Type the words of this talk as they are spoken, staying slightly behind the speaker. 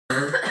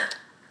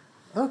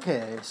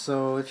Okay,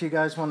 so if you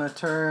guys want to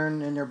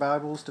turn in your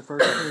Bibles to 1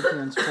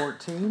 Corinthians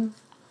 14,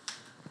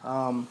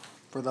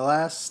 for the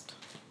last,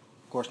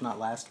 of course not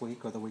last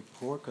week or the week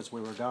before because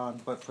we were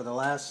gone, but for the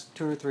last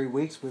 2 or 3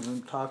 weeks we've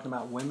been talking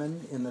about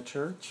women in the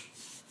church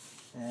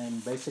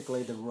and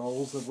basically the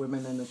roles of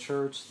women in the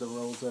church, the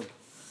roles of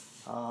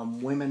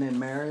women in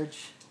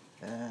marriage,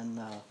 and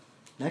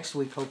next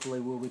week hopefully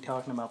we'll be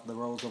talking about the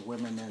roles of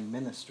women in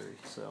ministry.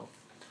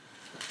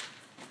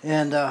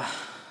 And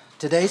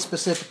today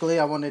specifically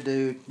I wanted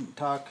to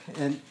talk,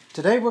 and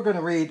today we're going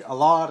to read a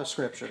lot of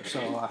scripture, so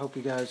I hope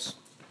you guys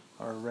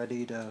are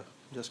ready to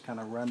just kind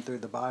of run through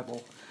the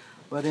Bible.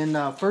 But in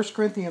 1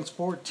 Corinthians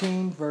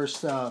 14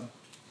 verse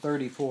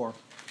 34,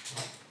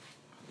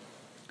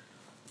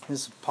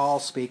 this is Paul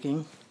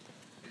speaking.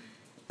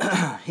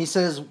 He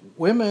says,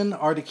 "Women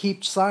are to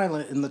keep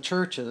silent in the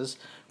churches,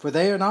 for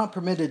they are not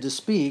permitted to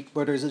speak,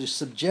 but are to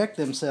subject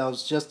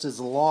themselves, just as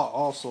the law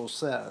also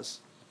says."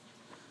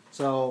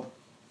 So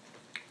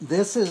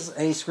this is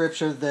a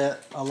scripture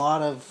that a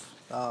lot of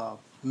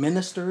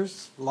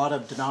ministers, a lot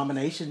of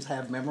denominations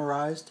have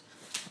memorized,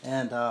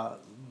 and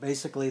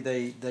basically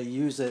they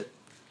use it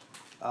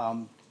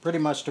pretty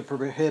much to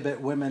prohibit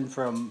women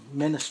from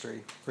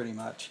ministry, pretty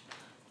much.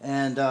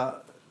 And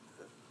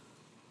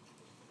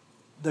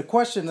the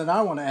question that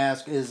I want to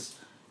ask is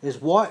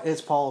what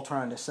is Paul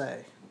trying to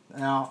say?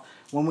 Now,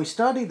 when we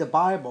study the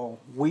Bible,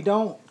 we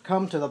don't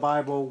come to the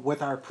Bible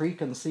with our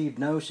preconceived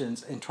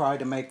notions and try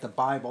to make the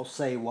Bible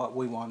say what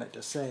we want it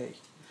to say.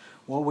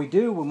 What we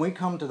do when we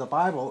come to the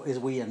Bible is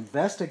we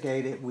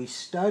investigate it, we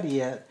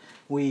study it,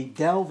 we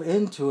delve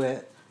into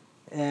it,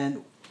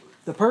 and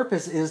the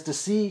purpose is to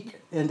seek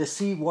and to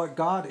see what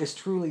God is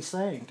truly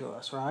saying to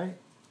us, right?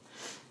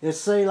 It's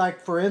say,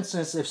 like, for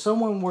instance, if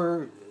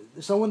someone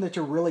that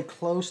you're really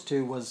close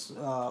to was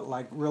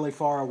like really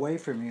far away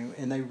from you,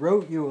 and they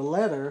wrote you a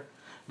letter,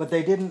 but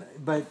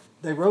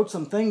they wrote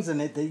some things in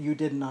it that you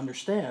didn't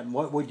understand.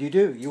 What would you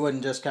do? You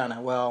wouldn't just kind of,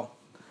 well,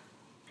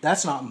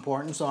 that's not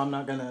important, so I'm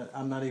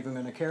not even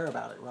gonna care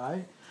about it,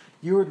 right?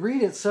 You would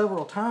read it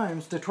several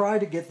times to try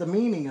to get the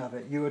meaning of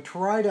it. You would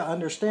try to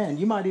understand.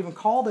 You might even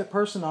call that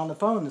person on the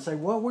phone and say,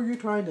 "What were you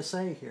trying to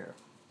say here?"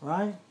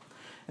 Right?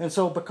 And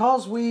so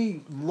because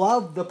we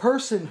love the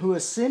person who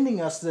is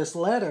sending us this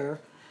letter,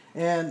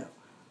 and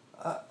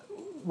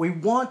we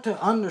want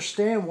to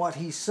understand what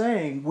he's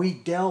saying, we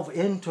delve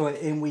into it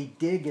and we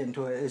dig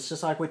into it. It's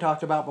just like we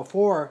talked about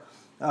before.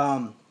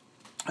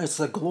 It's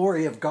the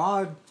glory of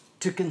God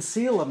to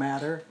conceal a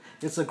matter.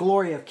 It's the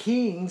glory of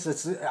kings.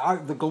 It's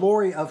the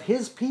glory of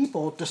his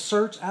people to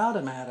search out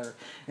a matter.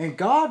 And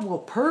God will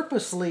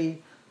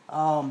purposely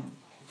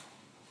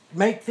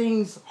make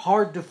things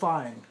hard to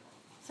find.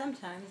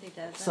 Sometimes he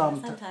does.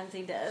 Sometimes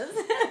he does.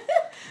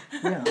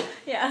 Yeah.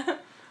 Yeah.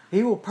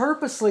 He will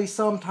purposely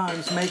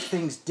sometimes make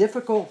things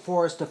difficult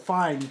for us to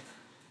find.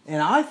 And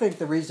I think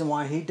the reason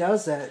why he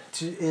does that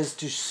is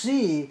to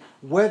see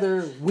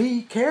whether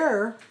we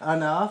care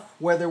enough,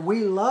 whether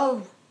we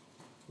love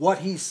what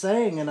he's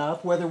saying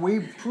enough, whether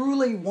we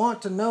truly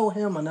want to know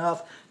him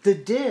enough to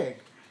dig,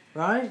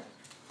 right?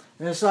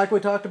 And it's like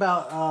we talked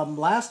about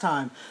last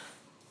time.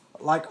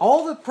 Like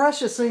all the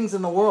precious things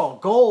in the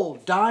world,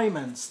 gold,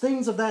 diamonds,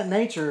 things of that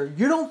nature,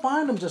 you don't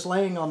find them just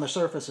laying on the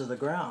surface of the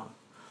ground.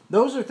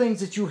 Those are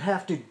things that you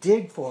have to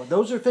dig for.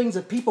 Those are things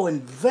that people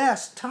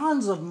invest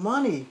tons of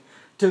money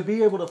to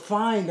be able to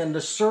find and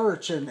to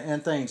search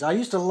and things. I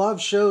used to love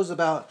shows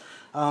about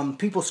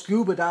people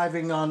scuba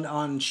diving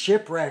on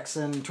shipwrecks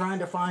and trying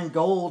to find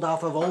gold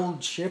off of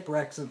old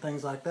shipwrecks and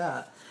things like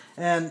that.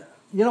 And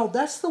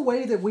that's the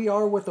way that we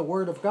are with the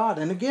Word of God.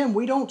 And again,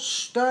 we don't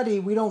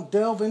study, we don't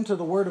delve into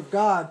the Word of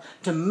God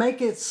to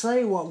make it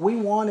say what we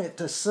want it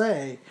to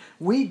say.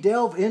 We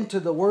delve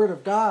into the Word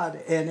of God,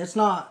 and it's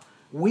not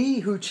we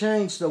who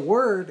change the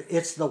Word,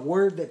 it's the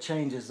Word that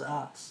changes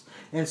us.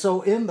 And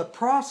so in the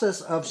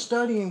process of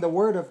studying the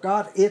Word of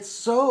God, it's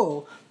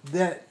so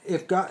that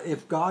if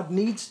God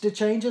needs to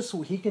change us,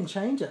 he can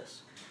change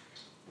us.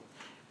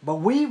 But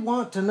we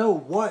want to know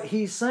what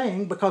he's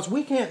saying because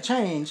we can't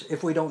change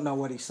if we don't know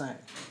what he's saying,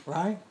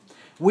 right?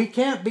 We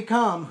can't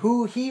become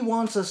who he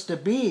wants us to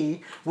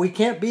be. We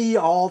can't be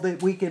all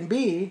that we can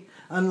be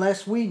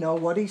unless we know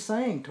what he's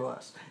saying to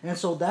us. And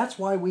so that's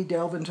why we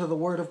delve into the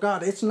Word of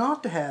God. It's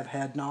not to have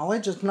head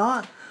knowledge. It's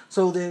not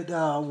so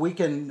that we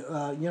can,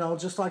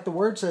 just like the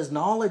Word says,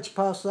 knowledge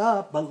puffs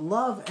up, but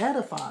love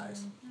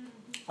edifies.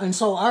 And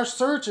so our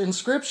search in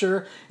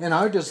Scripture and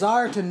our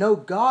desire to know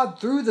God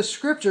through the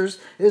Scriptures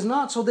is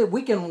not so that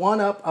we can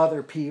one-up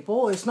other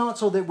people. It's not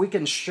so that we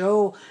can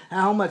show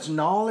how much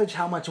knowledge,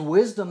 how much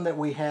wisdom that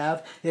we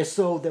have. It's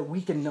so that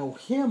we can know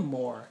him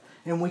more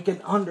and we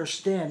can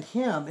understand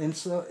him. And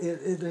so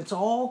it's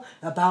all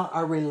about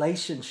our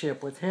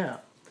relationship with him.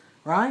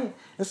 Right?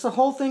 It's the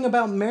whole thing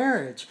about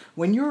marriage.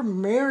 When you're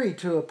married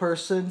to a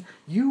person,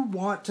 you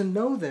want to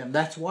know them.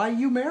 That's why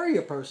you marry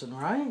a person,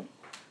 right?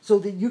 So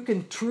that you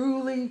can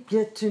truly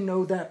get to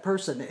know that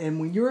person. And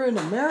when you're in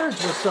a marriage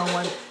with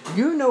someone,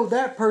 you know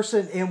that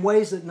person in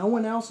ways that no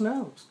one else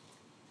knows.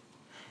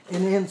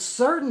 And in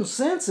certain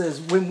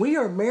senses, when we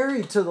are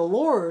married to the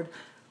Lord,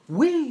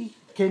 we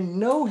can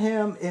know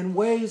Him in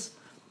ways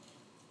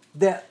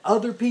that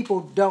other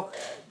people don't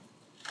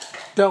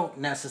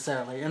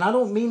necessarily. And I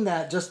don't mean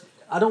that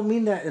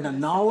in a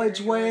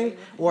knowledge way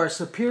or a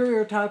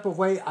superior type of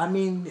way. I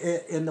mean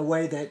in the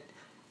way that,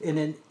 in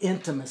an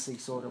intimacy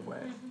sort of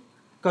way.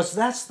 Because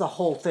that's the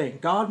whole thing.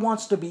 God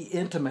wants to be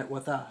intimate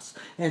with us.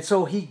 And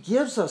so He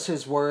gives us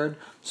His Word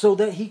so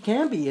that He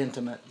can be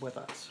intimate with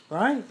us,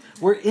 right?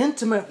 We're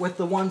intimate with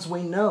the ones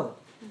we know.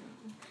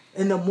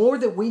 And the more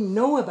that we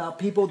know about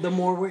people, the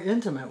more we're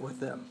intimate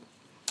with them.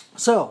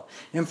 So,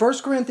 in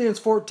 1 Corinthians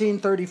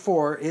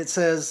 14:34, it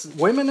says,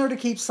 women are to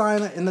keep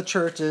silent in the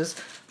churches,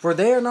 for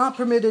they are not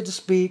permitted to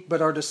speak,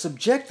 but are to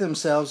subject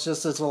themselves,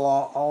 just as the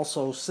law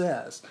also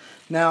says.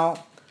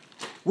 Now,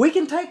 we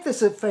can take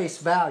this at face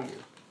value.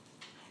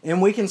 And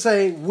we can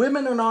say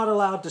women are not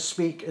allowed to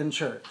speak in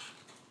church.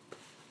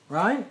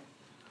 Right?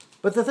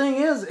 But the thing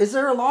is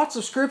there are lots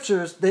of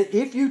scriptures that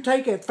if you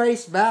take at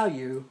face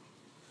value,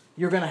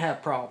 you're going to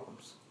have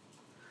problems.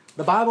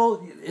 The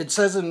Bible, it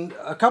says in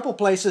a couple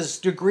places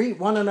to greet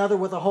one another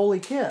with a holy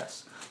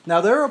kiss.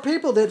 Now there are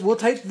people that will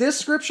take this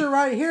scripture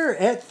right here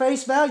at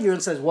face value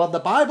and says, well, the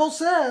Bible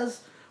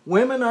says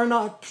women are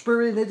not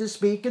permitted to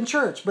speak in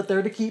church, but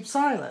they're to keep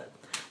silent.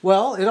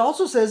 Well, it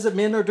also says that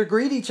men are to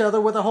greet each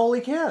other with a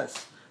holy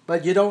kiss.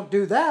 But you don't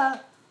do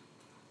that,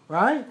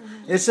 right?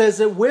 It says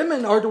that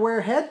women are to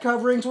wear head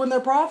coverings when they're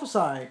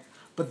prophesying.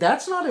 But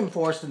that's not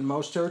enforced in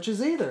most churches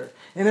either.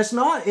 And it's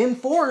not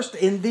enforced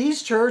in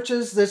these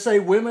churches that say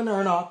women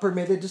are not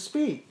permitted to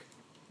speak.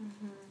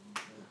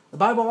 The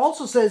Bible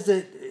also says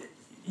that,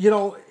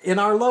 in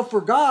our love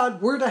for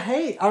God, we're to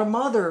hate our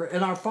mother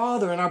and our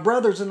father and our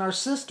brothers and our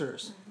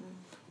sisters.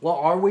 Well,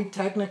 are we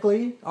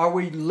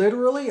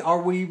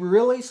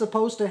really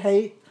supposed to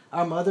hate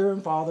our mother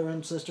and father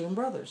and sister and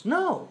brothers?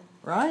 No,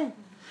 right?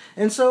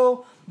 And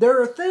so there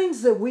are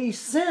things that we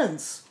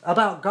sense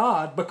about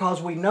God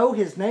because we know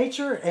His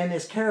nature and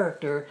His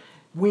character.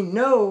 We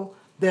know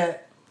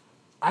that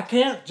I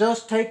can't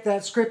just take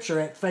that scripture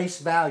at face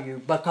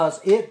value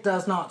because it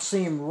does not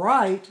seem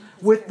right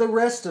with the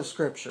rest of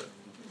Scripture.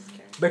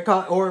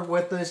 Or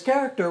with His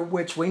character,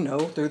 which we know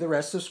through the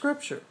rest of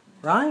Scripture.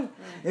 Right?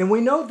 And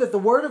we know that the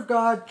Word of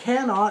God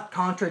cannot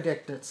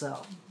contradict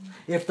itself.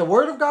 If the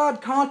Word of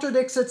God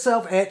contradicts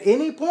itself at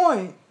any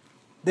point,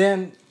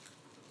 then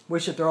we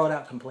should throw it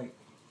out completely.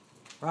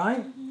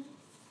 Right?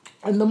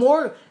 And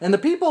all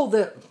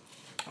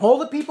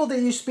the people that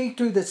you speak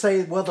to that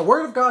say, well, the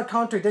Word of God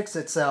contradicts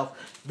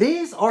itself,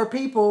 these are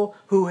people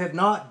who have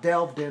not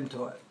delved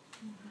into it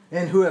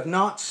and who have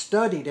not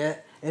studied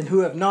it and who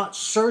have not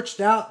searched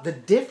out the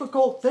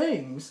difficult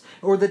things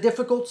or the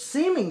difficult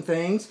seeming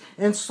things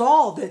and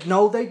saw that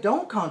no, they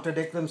don't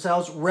contradict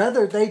themselves,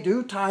 rather they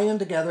do tie in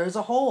together as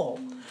a whole.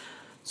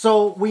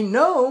 So we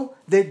know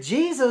that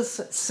Jesus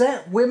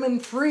set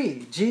women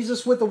free.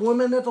 Jesus with the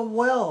woman at the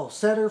well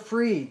set her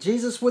free.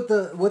 Jesus with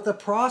the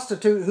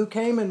prostitute who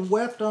came and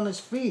wept on His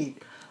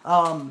feet.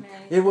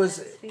 It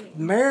was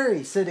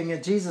Mary sitting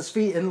at Jesus'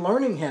 feet and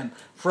learning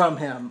from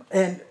Him.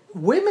 And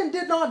women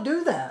did not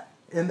do that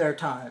in their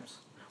times.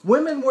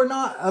 Women were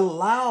not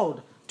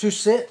allowed to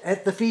sit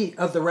at the feet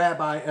of the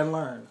rabbi and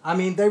learn. I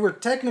mean, they were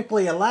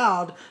technically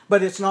allowed,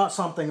 but it's not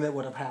something that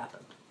would have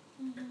happened.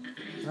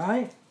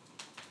 Right?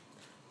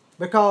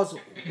 Because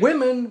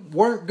women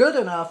weren't good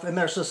enough in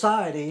their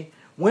society.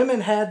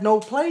 Women had no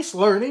place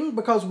learning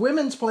because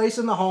women's place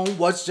in the home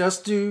was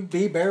just to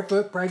be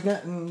barefoot,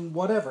 pregnant, and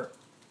whatever.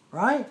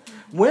 Right?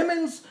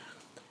 Women's...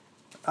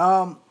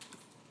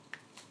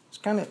 it's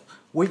kind of...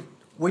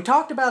 We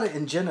talked about it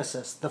in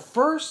Genesis. The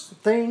first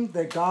thing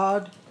that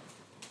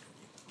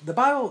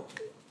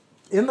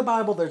in the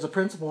Bible, there's a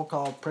principle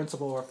called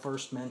principle of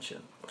first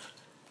mention.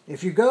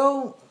 If you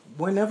go,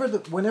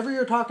 whenever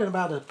you're talking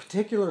about a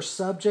particular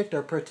subject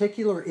or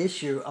particular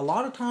issue, a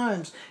lot of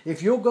times,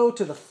 if you'll go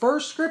to the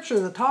first scripture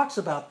that talks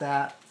about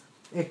that,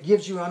 it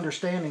gives you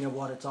understanding of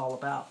what it's all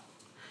about.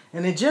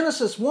 And in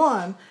Genesis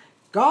 1,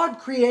 God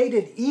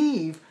created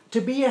Eve to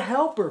be a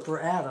helper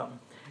for Adam.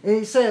 And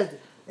He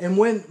said... And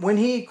when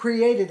He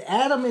created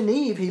Adam and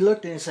Eve, He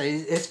looked and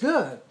said, it's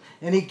good.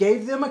 And He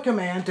gave them a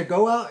command to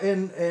go out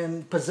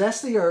and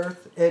possess the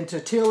earth and to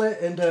till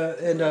it and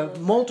to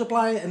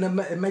multiply it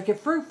and make it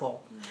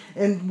fruitful.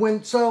 And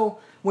when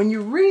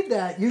you read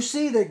that, you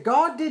see that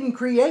God didn't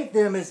create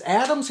them as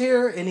Adam's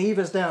here and Eve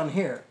is down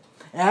here.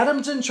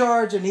 Adam's in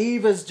charge and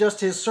Eve is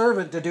just His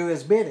servant to do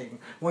His bidding.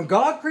 When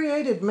God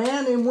created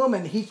man and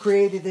woman, He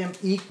created them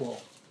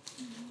equal.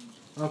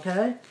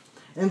 Okay?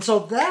 And so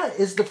that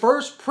is the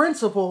first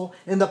principle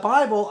in the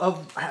Bible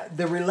of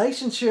the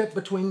relationship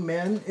between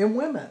men and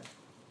women.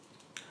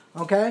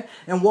 Okay?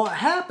 And what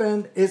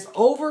happened is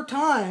over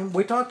time,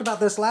 we talked about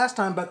this last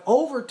time, but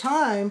over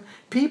time,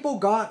 people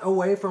got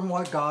away from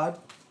what God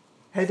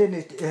had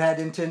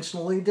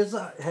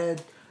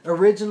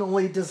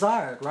originally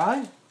desired,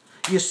 right?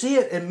 You see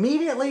it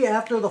immediately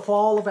after the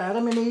fall of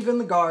Adam and Eve in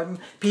the garden.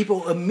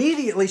 People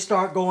immediately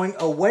start going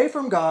away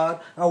from God,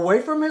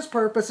 away from His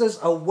purposes,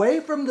 away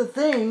from the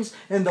things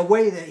and the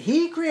way that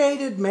He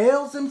created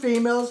males and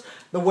females,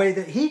 the way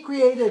that He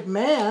created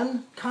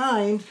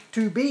mankind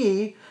to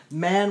be,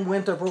 man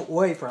went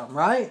away from,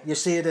 right? You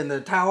see it in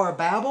the Tower of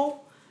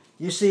Babel.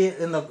 You see it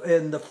in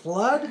the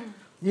flood.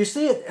 You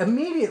see it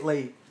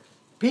immediately.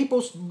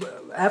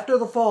 After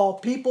the fall,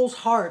 people's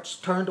hearts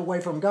turned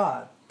away from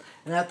God.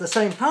 And at the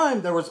same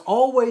time, there was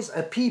always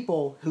a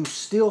people who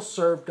still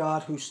served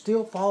God, who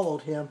still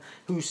followed Him,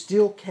 who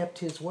still kept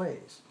His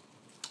ways.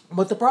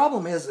 But the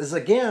problem is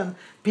again,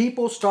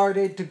 people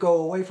started to go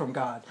away from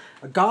God.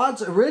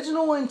 God's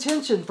original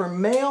intention for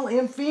male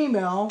and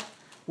female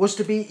was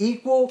to be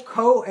equal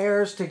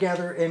co-heirs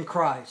together in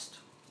Christ.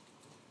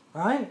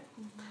 Right?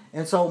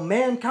 And so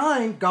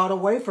mankind got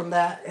away from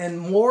that, and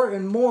more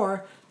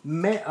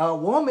a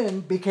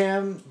woman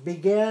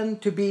began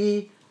to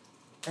be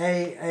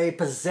a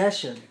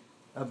possession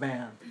of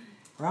man,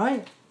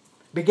 right?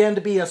 Began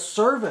to be a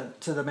servant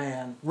to the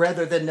man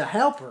rather than the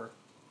helper.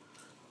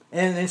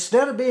 And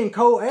instead of being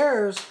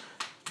co-heirs,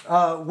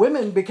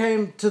 women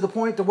became to the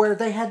point to where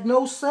they had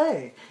no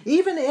say.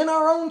 Even in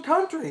our own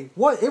country,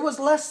 it was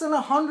less than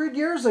 100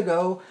 years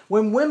ago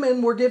when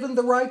women were given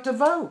the right to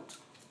vote.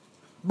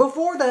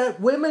 Before that,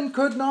 women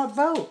could not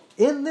vote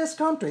in this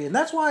country. And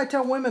that's why I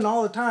tell women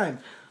all the time,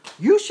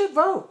 you should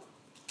vote.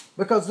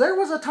 Because there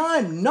was a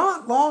time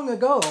not long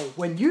ago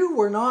when you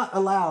were not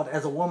allowed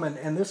as a woman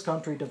in this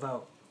country to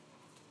vote.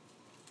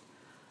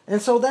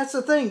 And so that's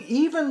the thing.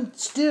 Even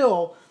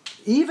still,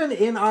 even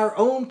in our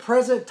own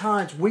present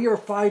times, we are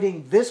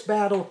fighting this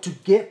battle to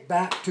get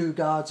back to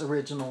God's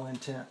original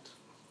intent.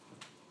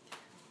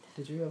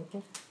 Did you have a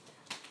question?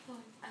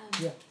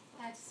 Yeah.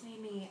 That just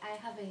made me, I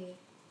have a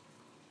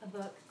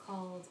book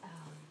called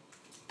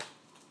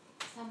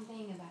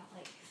something about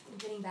like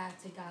getting back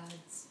to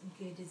God's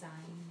good design,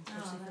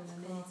 especially for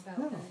women. Cool. It's about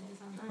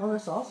feminism. Oh,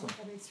 that's awesome.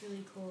 But it's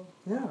really cool.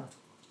 Yeah.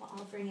 Well,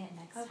 I'll bring it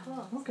next time.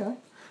 Cool. Okay.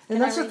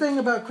 And that's the thing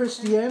about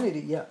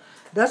Christianity. Yeah.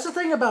 That's the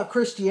thing about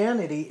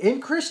Christianity.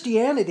 In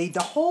Christianity,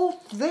 the whole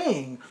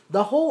thing,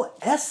 the whole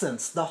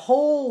essence, the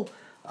whole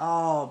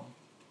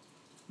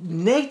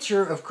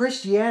nature of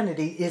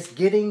Christianity is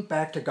getting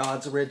back to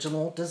God's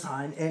original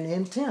design and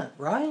intent,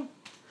 right?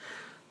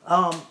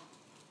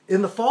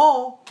 In the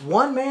fall,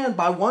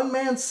 by one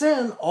man's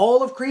sin,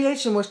 all of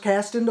creation was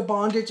cast into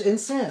bondage and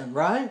sin,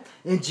 right?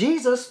 In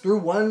Jesus, through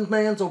one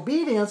man's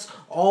obedience,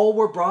 all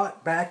were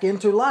brought back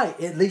into light,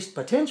 at least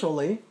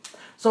potentially.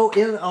 So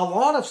in a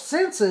lot of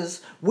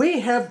senses, we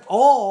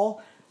who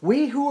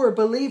are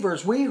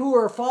believers, we who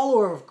are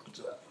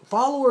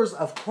followers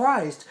of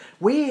Christ,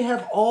 we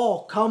have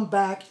all come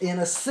back in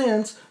a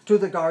sense to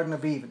the Garden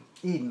of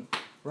Eden,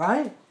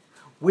 right?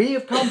 We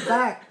have come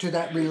back to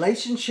that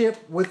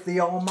relationship with the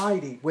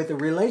Almighty, with the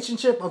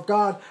relationship of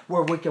God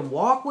where we can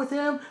walk with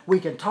Him, we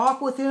can talk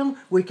with Him,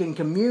 we can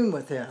commune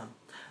with Him.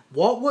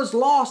 What was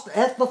lost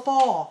at the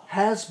fall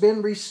has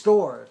been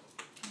restored.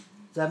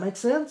 Does that make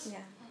sense?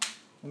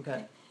 Yeah.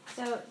 Okay.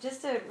 So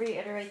just to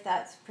reiterate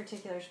that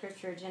particular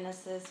scripture,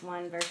 Genesis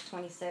 1 verse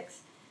 26,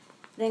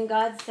 then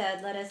God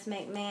said, let us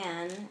make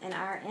man in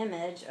our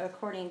image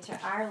according to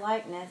our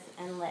likeness,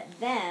 and let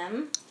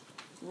them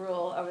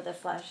rule over the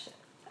flesh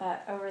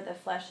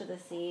of the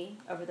sea,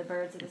 over the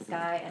birds of the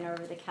sky, and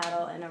over the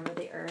cattle, and over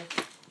the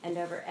earth, and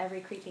over every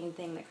creeping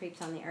thing that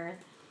creeps on the earth.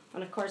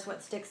 And of course,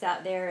 what sticks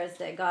out there is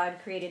that God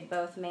created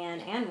both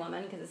man and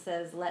woman, because it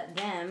says, let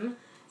them.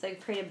 So He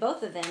created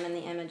both of them in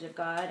the image of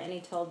God, and He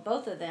told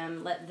both of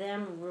them, let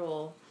them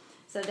rule.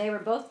 So they were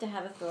both to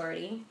have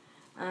authority.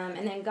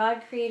 And then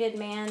God created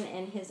man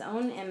in His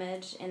own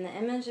image. In the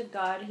image of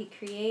God, He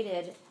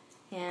created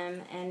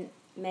him, and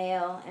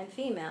male and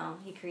female,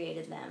 He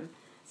created them.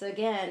 So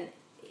again,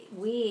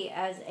 we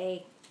as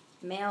a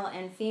male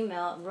and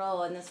female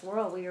role in this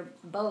world, we are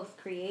both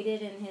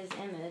created in His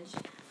image.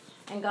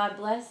 And God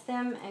blessed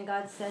them, and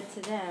God said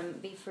to them,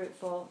 be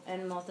fruitful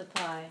and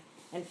multiply,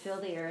 and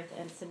fill the earth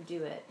and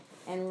subdue it,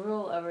 and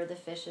rule over the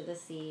fish of the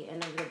sea,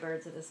 and over the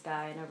birds of the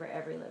sky, and over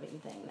every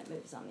living thing that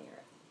moves on the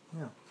earth.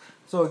 Yeah.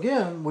 So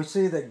again, we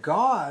see that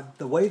God,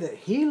 the way that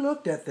He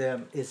looked at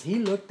them is He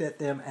looked at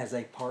them as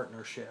a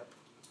partnership.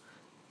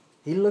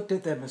 He looked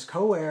at them as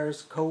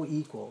co-heirs,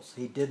 co-equals.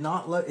 He did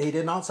not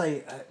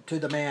say to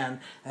the man,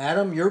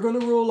 Adam, you're going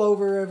to rule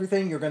over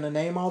everything. You're going to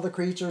name all the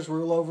creatures,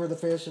 rule over the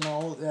fish and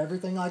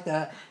everything like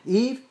that.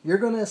 Eve, you're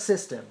going to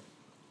assist him.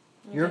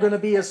 You're going to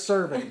be his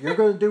servant. You're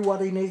going to do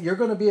what he needs. You're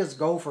going to be his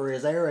gopher,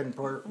 his errand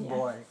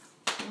boy.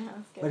 Yeah,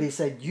 But He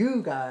said,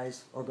 you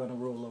guys are going to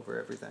rule over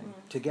everything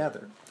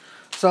together.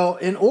 So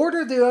in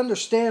order to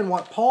understand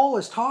what Paul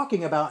is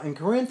talking about in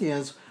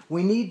Corinthians,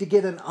 we need to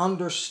get an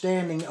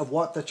understanding of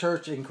what the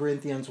church in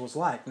Corinthians was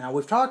like. Now,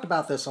 we've talked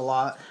about this a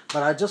lot,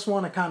 but I just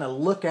want to kind of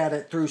look at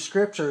it through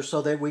Scripture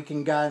so that we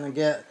can kind of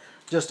get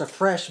just a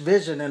fresh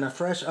vision and a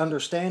fresh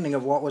understanding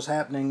of what was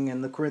happening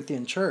in the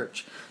Corinthian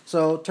church.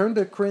 So turn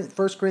to 1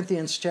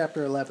 Corinthians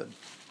chapter 11.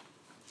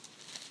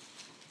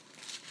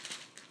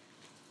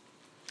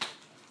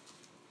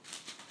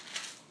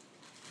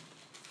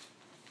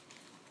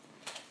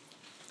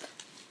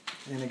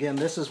 And again,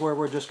 this is where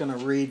we're just going to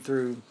read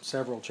through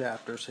several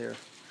chapters here.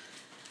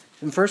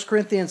 In 1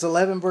 Corinthians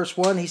 11, verse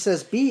 1, he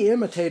says, "Be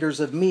imitators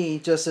of me,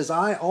 just as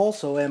I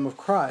also am of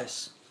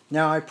Christ.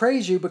 Now I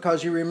praise you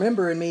because you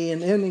remember in me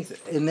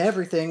in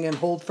everything and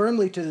hold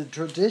firmly to the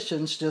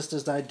traditions just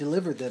as I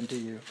delivered them to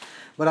you.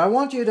 But I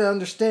want you to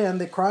understand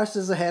that Christ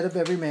is the head of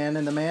every man,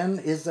 and the man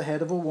is the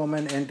head of a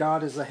woman, and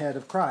God is the head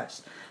of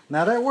Christ."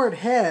 Now that word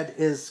head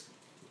is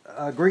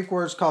a Greek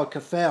word called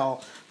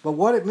kephel, but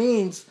what it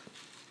means,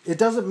 it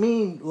doesn't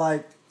mean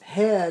like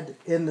head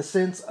in the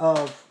sense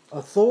of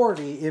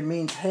authority. It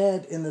means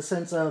head in the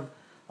sense of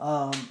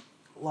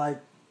like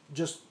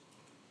just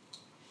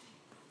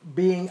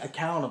being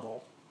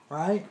accountable,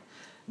 right?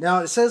 Now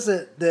it says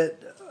that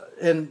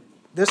and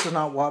this is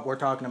not what we're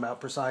talking about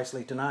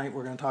precisely tonight.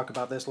 We're going to talk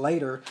about this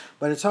later,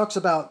 but it talks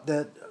about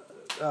that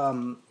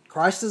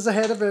Christ is the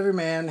head of every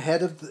man,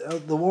 head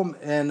of the woman,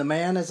 and the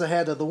man is the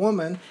head of the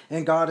woman,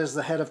 and God is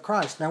the head of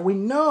Christ. Now we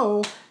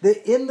know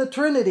that in the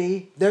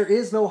Trinity there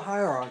is no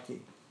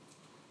hierarchy,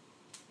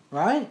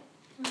 right?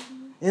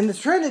 Mm-hmm. In the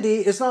Trinity,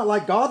 it's not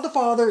like God the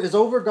Father is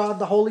over God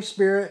the Holy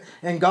Spirit,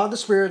 and God the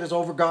Spirit is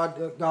over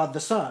God the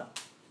Son.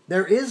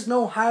 There is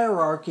no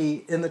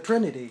hierarchy in the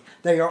Trinity.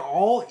 They are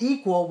all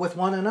equal with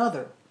one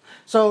another.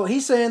 So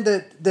he's saying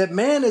that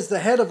man is the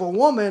head of a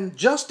woman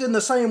just in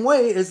the same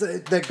way as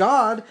that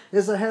God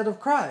is the head of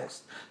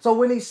Christ. So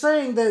when he's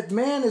saying that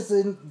man is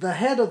in the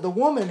head of the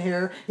woman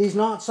here, he's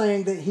not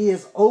saying that he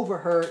is over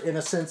her in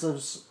a sense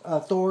of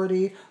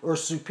authority or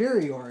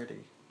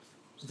superiority.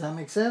 Does that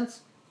make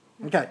sense?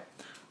 Okay,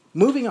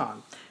 moving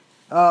on.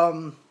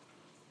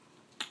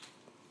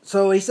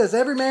 So he says,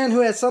 "Every man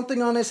who has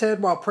something on his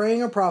head while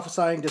praying or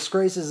prophesying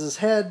disgraces his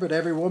head, but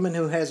every woman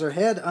who has her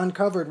head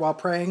uncovered while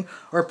praying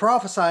or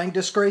prophesying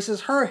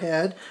disgraces her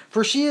head,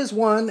 for she is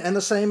one and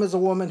the same as a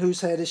woman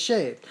whose head is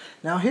shaved."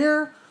 Now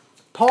here,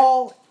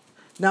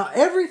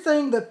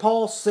 everything that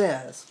Paul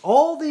says,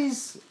 all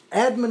these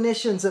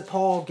admonitions that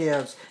Paul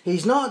gives,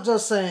 he's not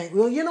just saying,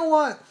 well, you know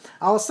what?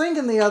 I was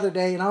thinking the other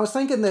day, and I was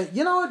thinking that,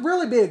 it'd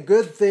really be a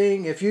good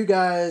thing if you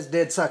guys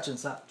did such and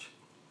such,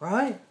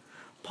 right?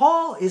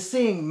 Paul is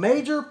seeing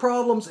major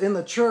problems in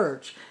the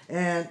church,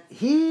 and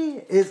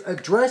he is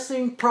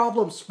addressing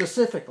problems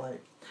specifically.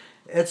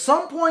 At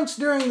some points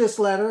during this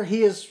letter,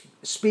 he is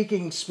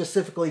speaking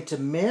specifically to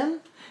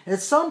men.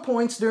 At some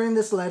points during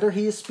this letter,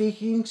 he is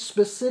speaking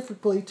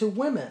specifically to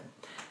women.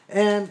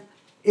 And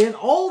in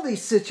all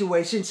these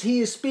situations, he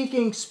is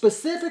speaking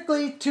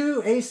specifically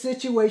to a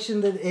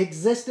situation that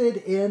existed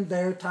in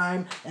their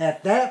time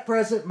at that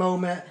present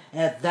moment,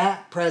 at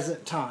that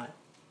present time.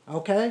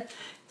 Okay?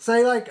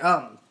 Say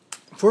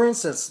for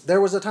instance, there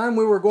was a time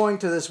we were going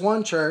to this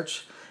one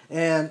church,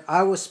 and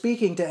I was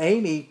speaking to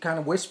Amy, kind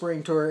of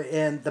whispering to her,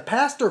 and the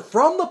pastor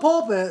from the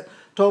pulpit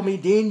told me,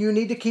 "Dean, you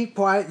need to keep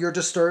quiet, you're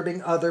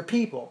disturbing other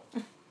people."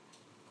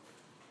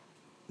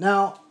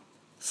 Now,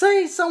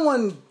 say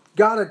someone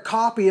got a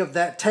copy of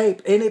that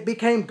tape and it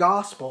became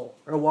gospel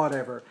or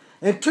whatever.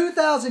 And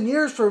 2,000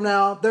 years from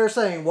now, they're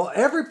saying, well,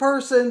 every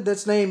person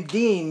that's named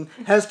Dean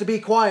has to be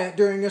quiet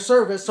during a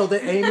service so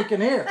that Amy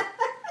can hear.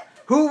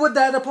 Who would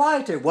that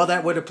apply to? Well,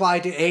 that would apply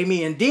to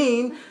Amy and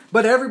Dean,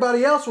 but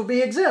everybody else would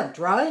be exempt,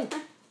 right?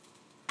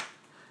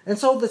 And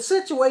so the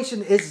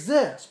situation is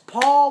this.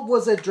 Paul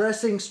was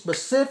addressing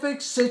specific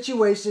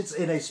situations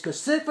in a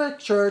specific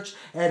church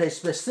at a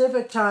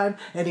specific time,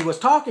 and he was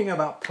talking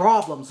about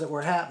problems that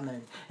were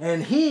happening.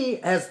 And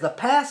he, as the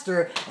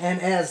pastor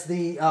and as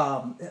the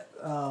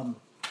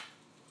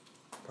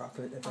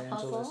prophet,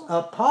 evangelist,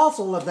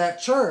 apostle of that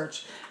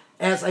church,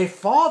 as a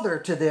father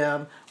to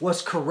them,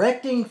 was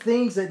correcting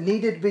things that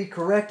needed to be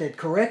corrected,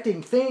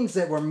 correcting things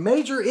that were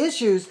major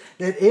issues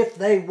that if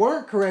they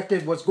weren't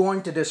corrected was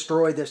going to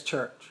destroy this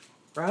church,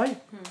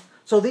 right?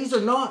 So these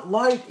are not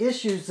light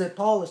issues that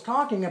Paul is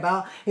talking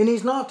about, and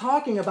he's not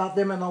talking about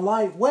them in a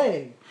light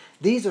way.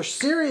 These are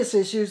serious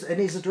issues, and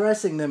he's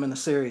addressing them in a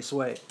serious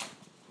way.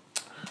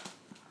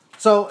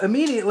 So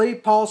immediately,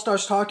 Paul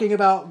starts talking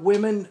about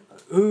women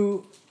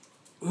who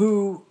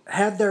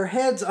had their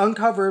heads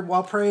uncovered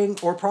while praying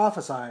or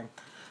prophesying.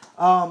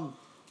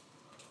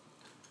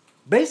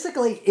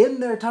 Basically, in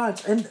their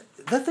times, and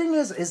the thing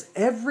is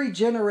every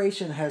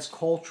generation has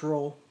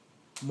cultural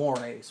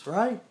mores,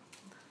 right?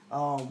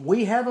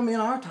 We have them in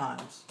our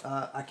times.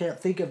 I can't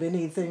think of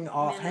anything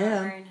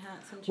offhand.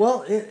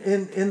 Well,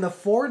 in the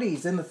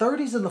 40s, in the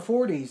 30s and the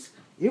 40s,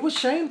 it was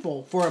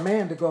shameful for a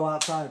man to go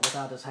outside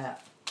without his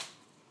hat,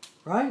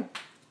 right?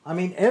 I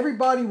mean,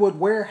 everybody would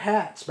wear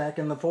hats back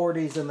in the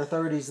 40s and the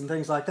 30s and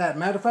things like that.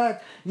 Matter of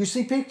fact, you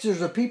see pictures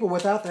of people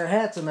without their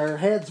hats and their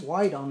heads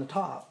white on the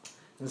top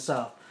and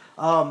stuff.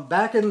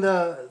 Back in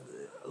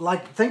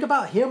think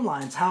about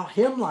hymnlines, how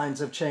hymnlines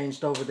have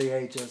changed over the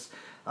ages.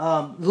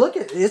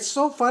 It's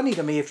so funny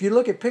to me. If you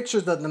look at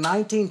pictures of the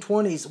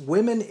 1920s,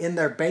 women in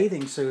their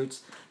bathing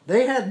suits,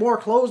 they had more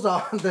clothes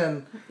on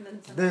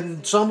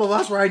than some of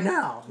us right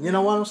now. You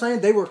know what I'm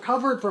saying? They were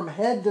covered from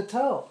head to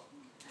toe.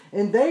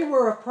 And they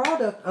were a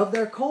product of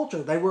their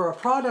culture. They were a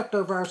product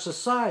of our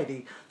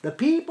society. The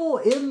people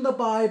in the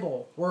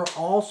Bible were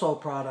also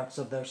products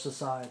of their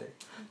society.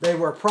 They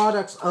were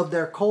products of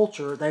their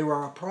culture. They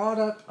were a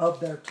product of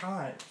their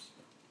times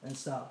and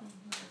stuff.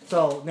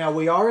 So now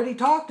we already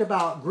talked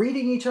about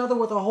greeting each other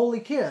with a holy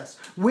kiss.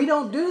 We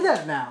don't do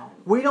that now.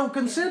 We don't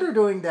consider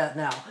doing that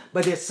now.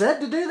 But it's said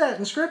to do that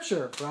in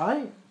Scripture,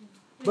 right?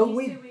 But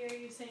are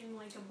you saying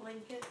like a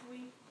blanket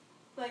week,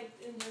 like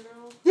in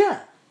general?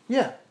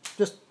 Yeah,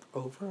 just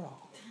overall.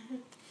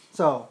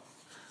 So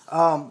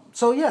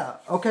yeah,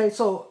 okay.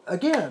 So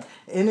again,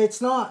 and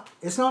it's not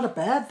a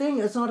bad thing.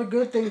 It's not a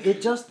good thing.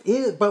 It just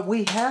is. But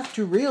we have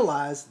to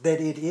realize that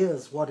it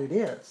is what it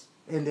is,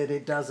 and that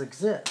it does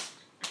exist,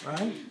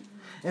 right?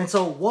 And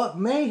so what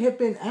may have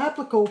been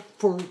applicable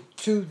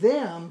to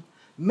them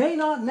may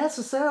not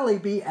necessarily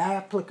be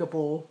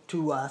applicable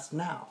to us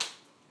now.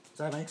 Does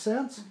that make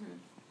sense?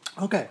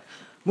 Okay,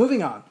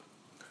 moving on.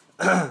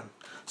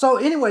 So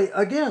anyway,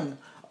 again,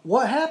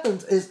 what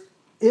happens is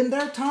in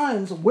their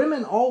times,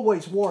 women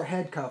always wore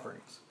head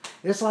coverings.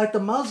 It's like the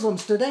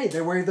Muslims today.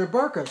 They wear their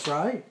burqas,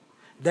 right?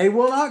 They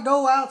will not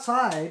go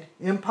outside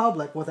in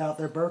public without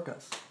their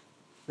burqas.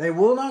 They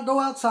will not go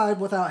outside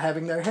without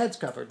having their heads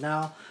covered.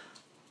 Now,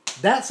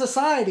 that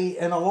society,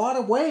 in a lot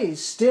of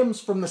ways, stems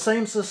from the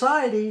same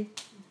society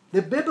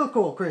that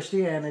biblical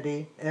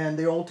Christianity and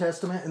the Old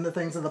Testament and the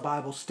things of the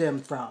Bible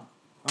stemmed from.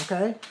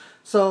 Okay?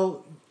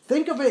 So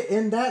think of it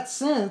in that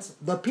sense.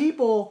 The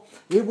people,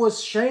 it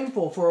was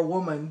shameful for a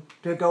woman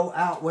to go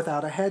out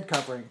without a head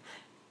covering.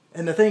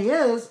 And the thing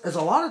is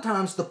a lot of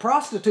times the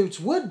prostitutes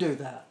would do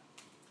that.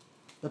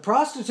 The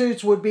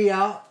prostitutes would be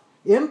out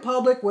in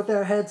public with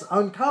their heads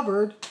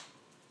uncovered,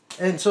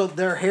 and so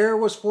their hair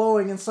was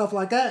flowing and stuff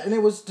like that, and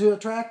it was to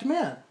attract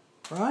men,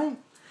 right?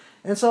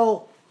 And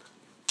so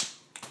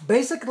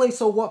basically,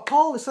 so what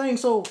Paul is saying,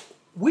 so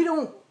we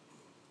don't,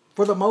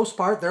 for the most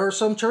part, there are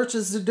some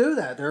churches that do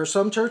that. There are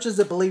some churches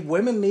that believe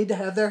women need to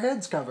have their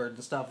heads covered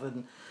and stuff,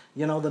 and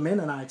the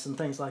Mennonites and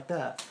things like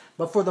that.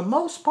 But for the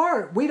most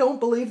part, we don't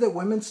believe that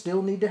women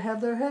still need to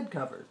have their head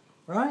covered,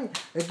 right?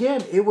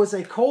 Again, it was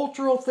a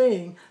cultural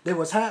thing that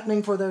was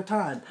happening for their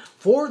time.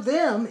 For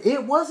them,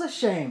 it was a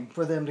shame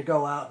for them to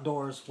go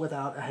outdoors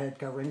without a head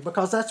covering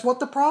because that's what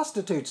the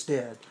prostitutes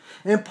did.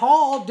 And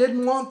Paul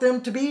didn't want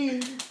them to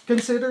be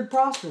considered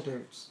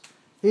prostitutes.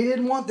 He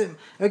didn't want them.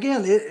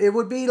 Again, it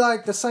would be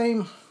like the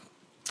same,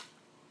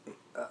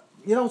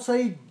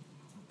 say,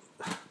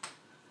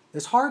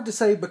 it's hard to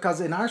say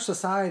because in our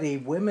society,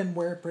 women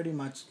wear pretty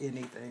much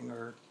anything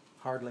or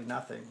hardly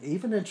nothing,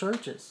 even in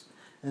churches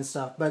and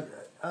stuff.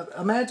 But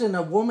imagine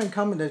a woman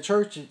coming to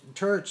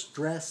church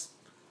dressed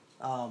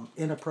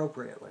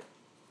inappropriately,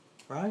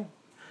 right?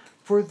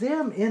 For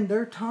them, in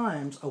their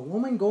times, a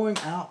woman going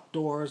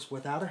outdoors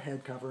without a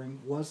head covering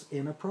was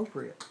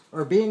inappropriate.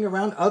 Or being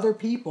around other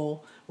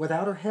people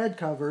without her head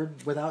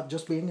covered, without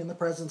just being in the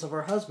presence of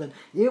her husband,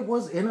 it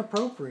was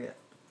inappropriate.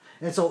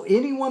 And so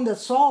anyone that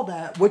saw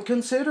that would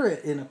consider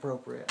it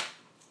inappropriate,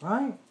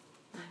 right?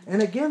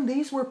 And again,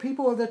 these were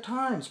people of their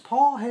times.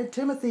 Paul had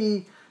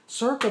Timothy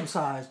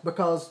circumcised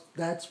because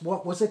that's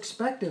what was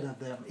expected of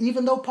them,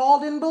 even though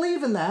Paul didn't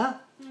believe in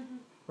that,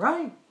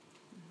 right?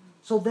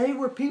 So they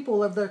were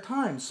people of their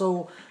time.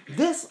 So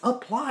this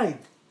applied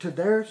to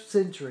their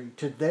century,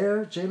 to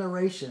their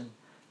generation,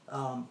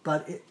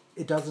 but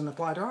it doesn't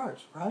apply to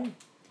ours, right?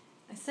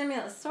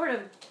 A sort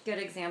of good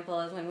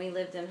example is when we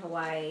lived in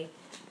Hawaii.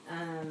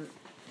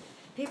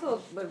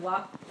 People would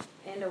walk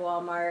into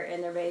Walmart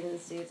in their bathing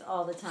suits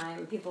all the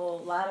time. A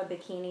lot of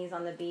bikinis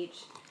on the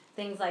beach,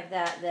 things like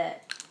that.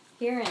 That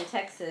here in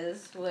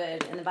Texas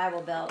in the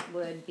Bible Belt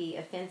would be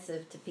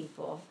offensive to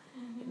people.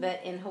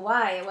 But in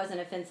Hawaii, it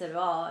wasn't offensive at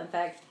all. In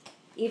fact,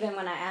 even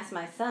when I asked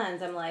my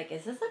sons, I'm like,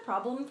 is this a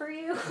problem for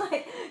you?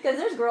 Because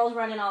there's girls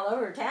running all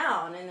over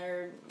town in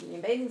their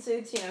bathing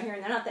suits, here and there.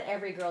 Not that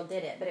every girl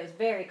did it, but it was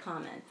very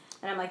common.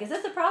 And I'm like, is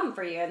this a problem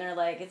for you? And they're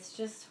like, it's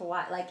just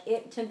Hawaii.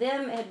 To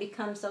them, it had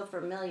become so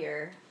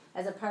familiar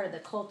as a part of the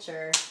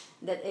culture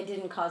that it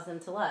didn't cause them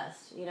to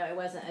lust. It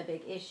wasn't a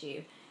big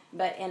issue.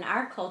 But in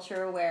our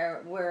culture,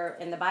 where we're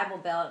in the Bible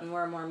Belt and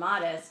we're more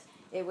modest,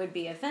 it would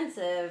be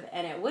offensive,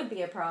 and it would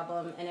be a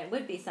problem, and it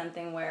would be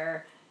something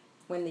where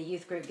when the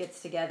youth group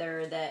gets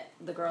together that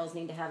the girls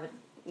need to have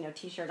a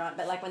t-shirt on.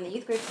 But when the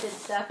youth groups did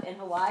stuff in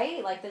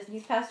Hawaii, the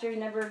youth pastors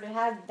never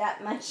had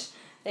that much.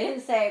 They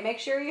didn't say, make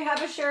sure you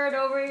have a shirt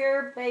over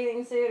your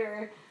bathing suit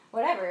or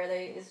whatever.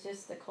 It's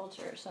just the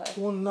culture. So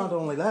well, not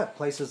only that,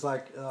 places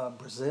like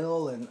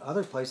Brazil and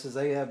other places,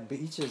 they have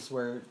beaches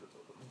where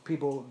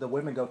the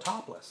women go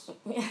topless.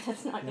 Yeah,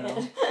 that's not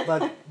good.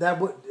 But that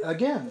would,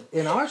 again,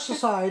 in our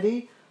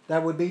society,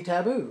 that would be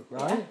taboo,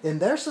 right? Yeah. In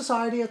their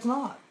society, it's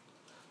not.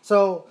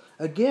 So,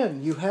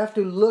 again, you have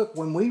to look,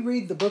 when we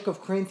read the book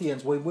of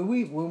Corinthians, when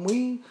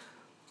we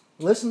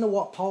listen to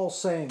what Paul's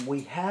saying,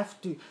 we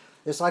have to,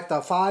 it's like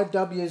the 5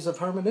 W's of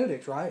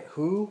hermeneutics, right?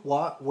 Who,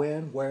 what,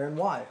 when, where, and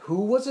why.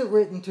 Who was it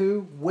written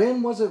to?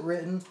 When was it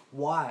written?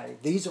 Why?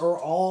 These are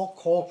all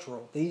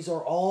cultural. These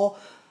are all,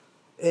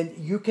 And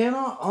you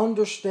cannot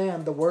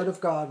understand the Word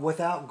of God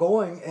without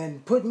going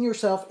and putting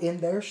yourself in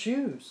their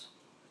shoes.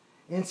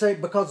 And say,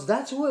 because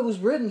that's who it was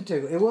written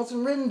to. It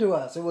wasn't written to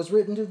us. It was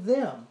written to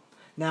them.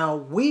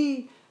 Now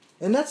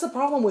and that's the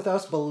problem with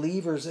us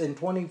believers in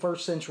 21st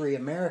century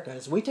America,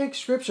 is we take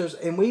scriptures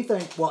and we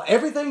think, well,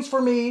 everything's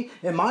for me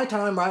in my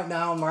time right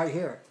now and right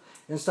here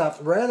and stuff.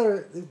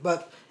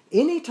 But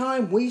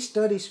anytime we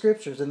study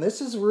scriptures, and this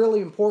is really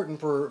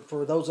important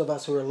for those of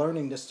us who are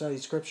learning to study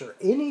scripture,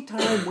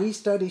 anytime we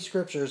study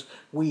scriptures,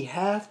 we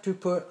have to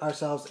put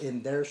ourselves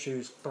in their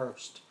shoes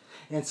first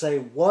and say,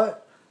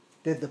 what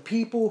did the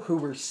people who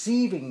were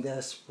receiving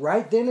this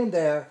right then and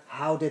there,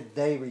 how did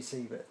they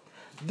receive it?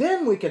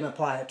 Then we can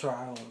apply it to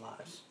our own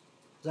lives.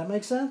 Does that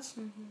make sense?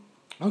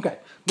 Mm-hmm. Okay,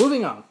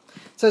 moving on.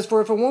 It says, for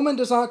if a woman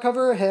does not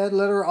cover her head,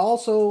 let her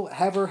also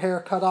have her hair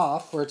cut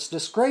off, for it's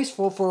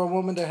disgraceful for a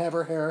woman to have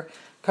her hair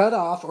cut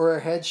off or her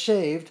head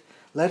shaved.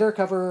 Let her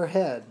cover her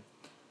head.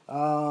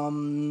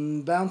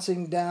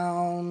 Bouncing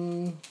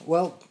down,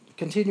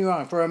 continue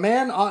on. For a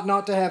man ought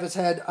not to have his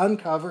head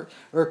uncovered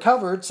or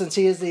covered, since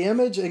he is the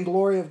image and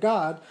glory of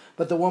God,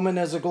 but the woman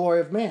is the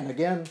glory of man.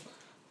 Again,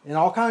 in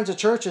all kinds of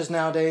churches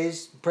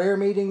nowadays, prayer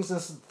meetings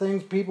and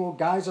things,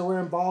 guys are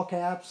wearing ball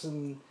caps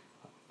and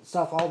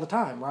stuff all the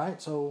time,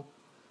 right? So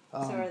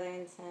are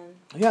they in sin?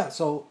 Yeah,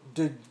 so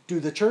do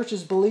the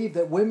churches believe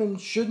that women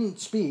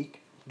shouldn't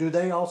speak? Do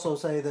they also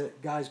say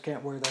that guys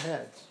can't wear their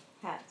heads?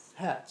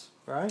 Hats,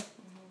 right? It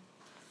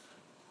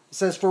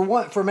says,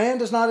 for man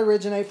does not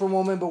originate from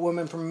woman, but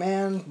woman from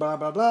man, blah,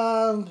 blah,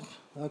 blah.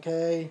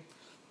 Okay.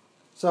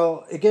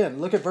 So, again,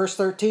 look at verse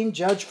 13.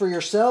 Judge for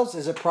yourselves.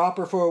 Is it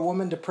proper for a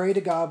woman to pray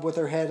to God with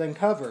her head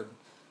uncovered?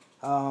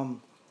 Go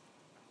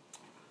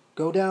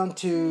down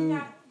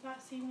to... That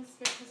seems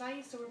good, because I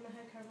used to wear my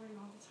head covering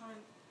all the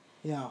time.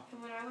 Yeah.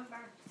 And when I went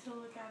back to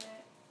look at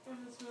it and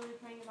was really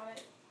praying about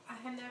it, I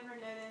had never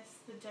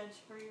noticed the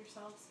judge for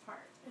yourselves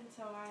part. And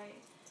so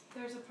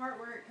there's a part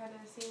where it kind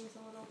of seems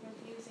a little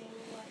confusing,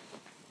 like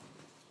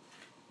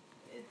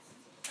it's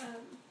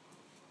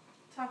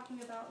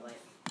talking about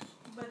like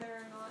whether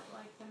or not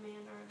like the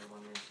man or the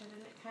woman should,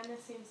 and it kind of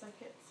seems like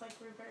it's like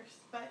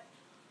reversed. But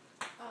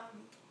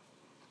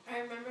I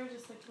remember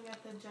just looking at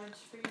the judge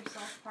for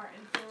yourself part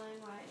and feeling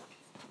like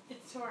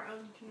it's to our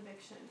own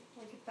conviction.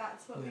 Like if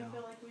that's what we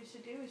feel like we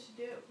should do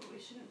it, but we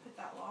shouldn't put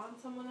that law on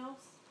someone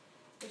else.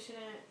 We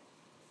shouldn't,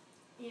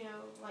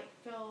 like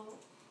feel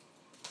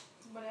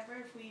whatever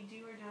if we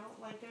do or don't.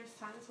 Like there's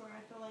times where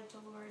I feel like the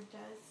Lord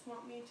does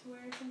want me to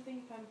wear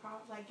something if I'm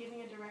like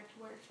getting a direct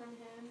word from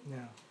Him.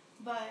 Yeah.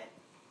 But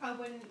I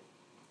wouldn't,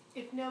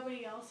 if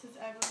nobody else has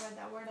ever read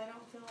that word, I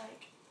don't feel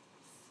like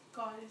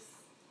God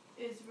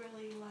is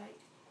really like,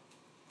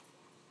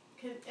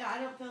 I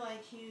don't feel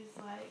like He's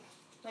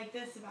like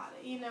this about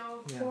it,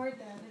 toward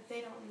them if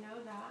they don't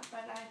know that.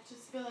 But I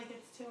just feel like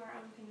it's to our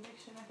own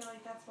conviction. I feel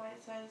like that's why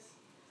it says,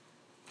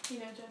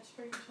 judge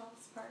for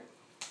yourselves part.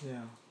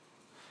 Yeah.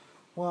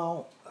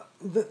 Well,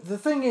 the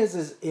thing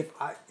is if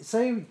I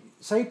say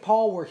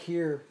Paul were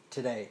here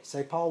today,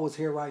 say Paul was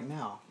here right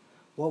now,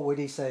 what would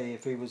he say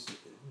if he was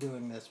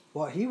doing this?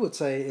 What he would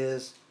say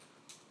is,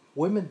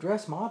 women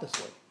dress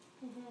modestly,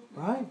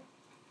 right?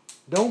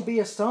 Don't be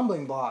a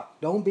stumbling block.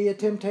 Don't be a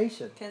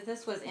temptation. Because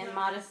this was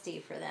immodesty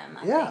for them,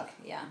 I think.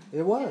 Yeah.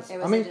 It was.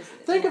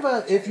 Think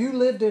about if you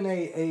lived in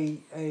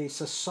a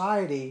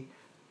society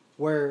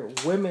where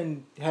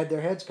women had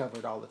their heads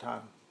covered all the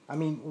time. I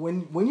mean,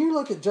 when you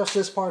look at just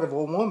this part of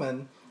a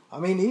woman, I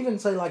mean, even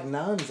say like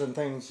nuns and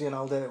things,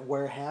 that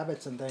wear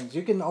habits and things,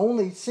 you can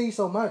only see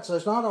so much.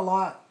 There's not a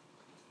lot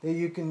that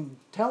you can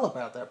tell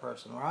about that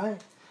person, right?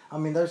 I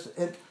mean,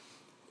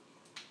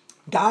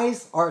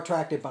 guys are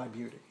attracted by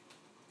beauty,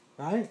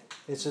 right?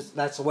 It's just,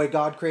 that's the way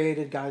God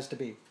created guys to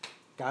be.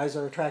 Guys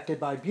are attracted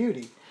by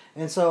beauty.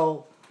 And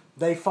so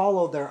they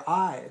follow their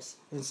eyes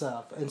and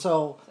stuff. And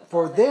so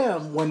for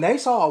them, when they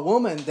saw a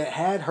woman that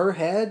had her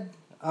head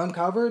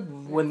uncovered,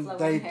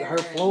 her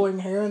flowing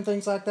hair and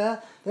things like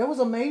that, that was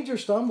a major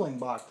stumbling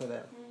block for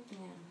them. Yeah.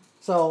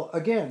 So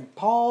again,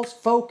 Paul's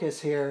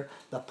focus here,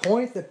 the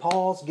point that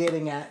Paul's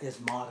getting at is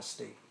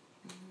modesty.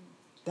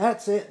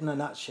 That's it in a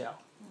nutshell.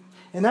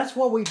 And that's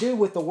what we do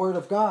with the Word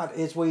of God,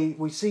 is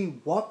we see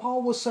what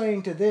Paul was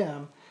saying to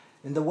them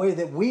and the way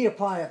that we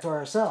apply it to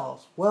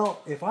ourselves. Well,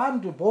 if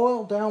I'm to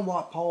boil down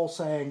what Paul's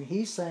saying,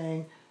 he's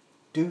saying,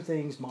 do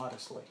things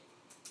modestly.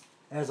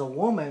 As a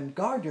woman,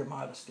 guard your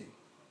modesty.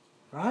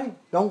 Right?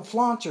 Don't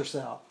flaunt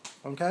yourself.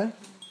 Okay?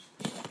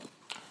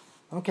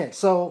 Okay,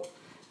 so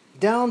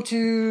down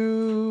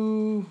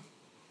to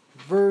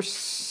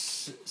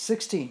verse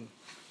 16.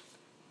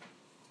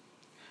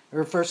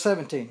 Or verse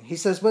 17. He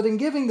says, but in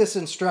giving this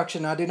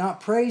instruction, I do not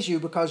praise you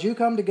because you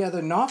come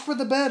together not for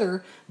the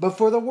better, but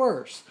for the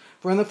worse.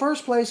 For in the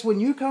first place,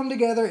 when you come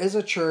together as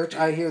a church,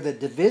 I hear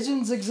that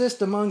divisions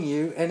exist among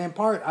you, and in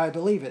part I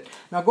believe it.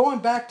 Now going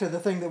back to the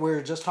thing that we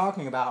were just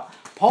talking about,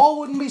 Paul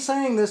wouldn't be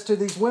saying this to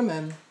these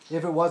women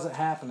if it wasn't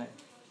happening.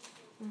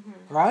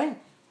 Right?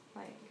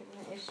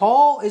 It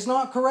Paul is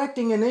not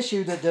correcting an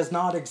issue that does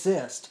not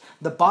exist.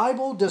 The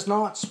Bible does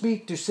not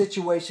speak to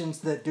situations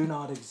that do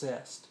not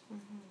exist.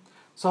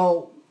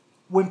 So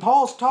when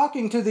Paul's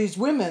talking to these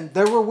women,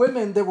 there were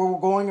women that were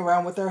going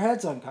around with their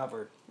heads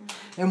uncovered.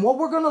 And what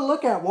we're going to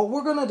look at, what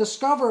we're going to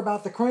discover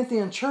about the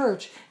Corinthian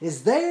church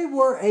is they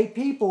were a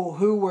people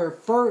who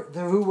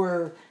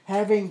were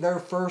having their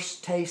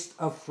first taste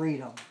of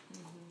freedom.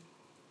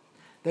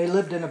 They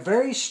lived in a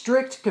very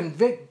strict,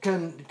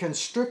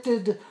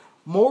 constricted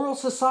moral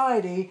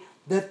society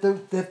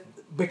that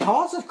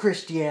because of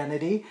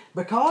Christianity,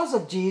 because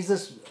of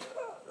Jesus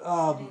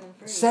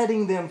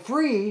setting them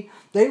free,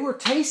 they were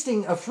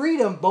tasting a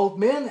freedom, both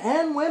men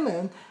and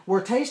women were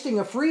tasting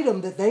a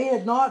freedom that they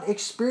had not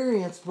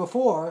experienced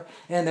before,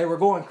 and they were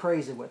going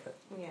crazy with it.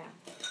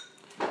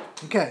 Yeah.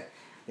 Okay.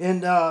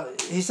 And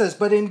he says,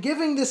 but in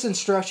giving this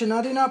instruction,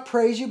 I do not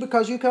praise you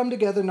because you come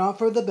together not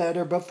for the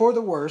better, but for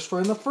the worse. For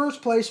in the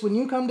first place, when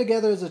you come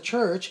together as a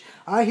church,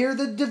 I hear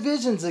that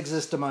divisions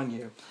exist among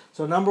you.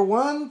 So number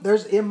one,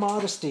 there's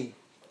immodesty.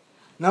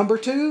 Number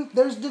two,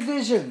 there's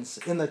divisions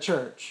in the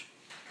church.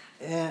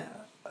 And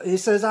he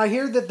says, I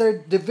hear that there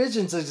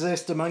divisions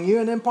exist among you,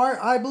 and in part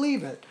I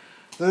believe it.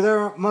 Though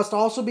there must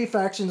also be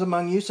factions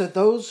among you, so that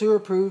those who are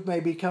approved may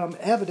become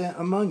evident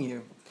among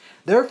you.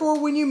 Therefore,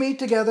 when you meet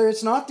together,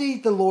 it's not to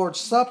eat the Lord's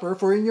Supper,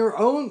 for in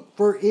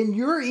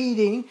your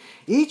eating,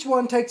 each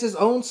one takes his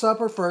own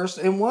supper first,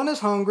 and one is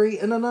hungry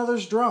and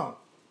another's drunk.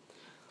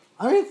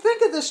 I mean,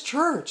 think of this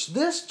church.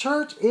 This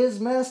church is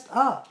messed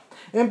up.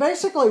 And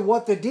basically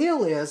what the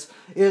deal is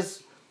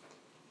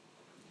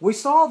we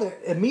saw that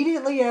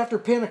immediately after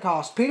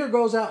Pentecost, Peter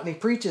goes out and he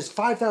preaches,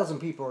 5,000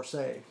 people are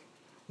saved.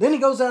 Then he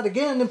goes out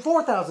again and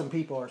 4,000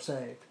 people are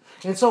saved.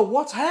 And so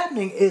what's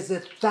happening is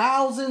that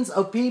thousands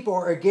of people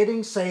are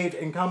getting saved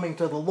and coming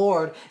to the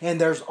Lord, and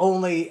there's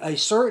only a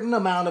certain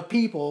amount of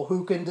people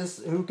who can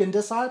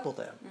disciple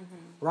them.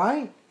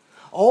 Right?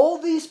 All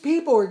these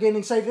people are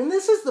getting saved. And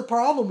this is the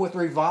problem with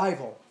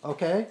revival,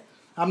 okay?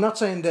 I'm not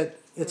saying that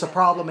it's a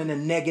problem in a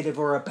negative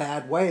or a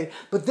bad way,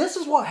 but this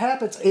is what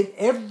happens in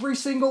every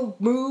single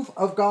move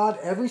of God,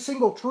 every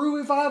single true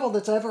revival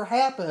that's ever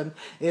happened,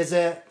 is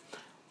that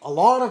a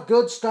lot of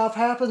good stuff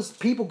happens,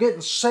 people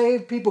getting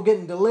saved, people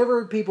getting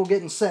delivered, people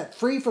getting set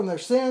free from their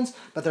sins,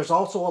 but there's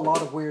also a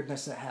lot of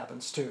weirdness that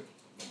happens too.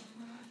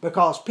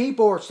 Because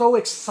people are so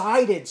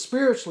excited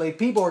spiritually,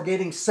 people are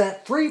getting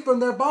set free from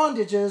their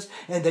bondages,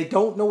 and they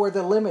don't know where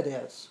the limit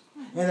is.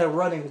 And they're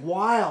running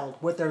wild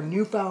with their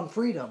newfound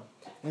freedom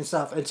and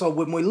stuff. And so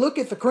when we look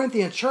at the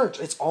Corinthian church,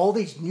 it's all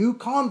these new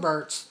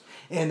converts,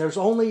 and there's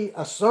only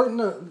a certain,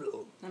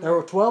 there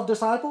were 12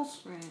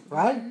 disciples,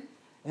 right?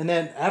 And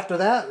then after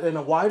that, in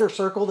a wider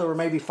circle, there were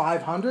maybe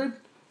 500,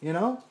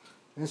 and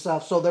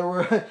stuff. So there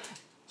were,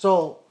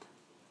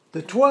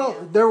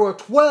 there were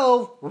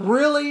 12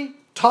 really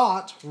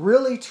taught,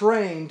 really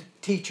trained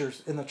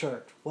teachers in the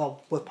church.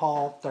 Well, with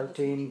Paul,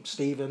 13,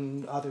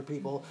 Stephen, other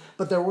people.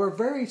 But there were a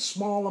very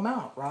small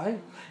amount,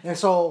 right? And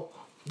so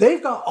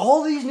they've got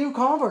all these new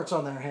converts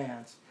on their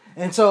hands.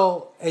 And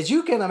so, as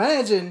you can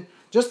imagine,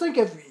 just think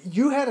if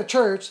you had a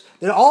church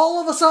that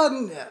all of a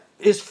sudden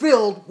is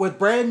filled with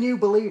brand new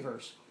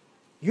believers.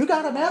 You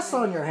got a mess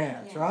on your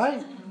hands,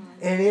 right?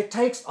 And it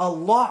takes a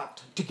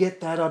lot to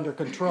get that under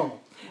control.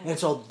 And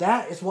so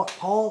that is what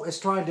Paul is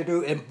trying to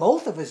do in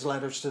both of his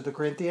letters to the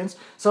Corinthians,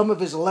 some of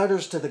his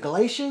letters to the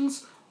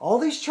Galatians, all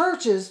these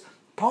churches.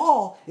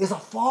 Paul is a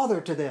father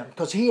to them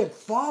because he had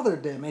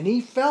fathered them, and he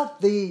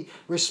felt the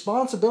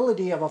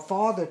responsibility of a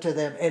father to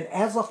them. And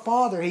as a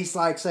father, he's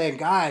like saying,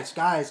 guys,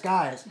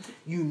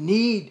 you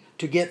need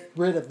to get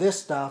rid of this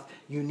stuff.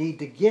 You need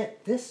to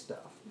get this stuff.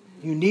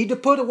 You need to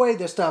put away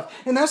this stuff.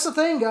 And that's the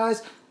thing,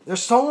 guys.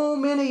 There's so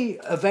many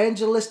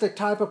evangelistic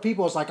type of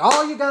people. It's like,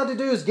 all you got to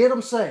do is get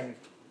them saved.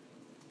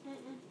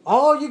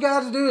 All you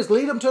got to do is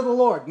lead them to the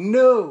Lord.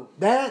 No,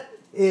 that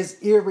is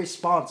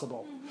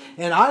irresponsible.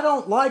 And I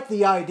don't like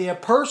the idea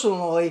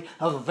personally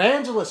of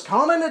evangelists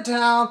coming to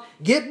town,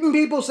 getting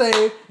people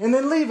saved, and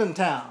then leaving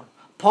town.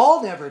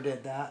 Paul never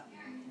did that.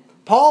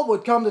 Paul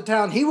would come to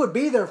town. He would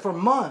be there for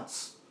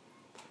months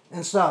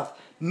and stuff,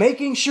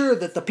 making sure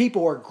that the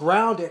people were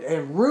grounded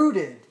and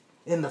rooted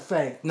in the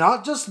faith.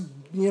 Not just,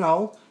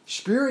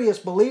 spurious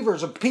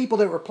believers or people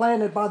that were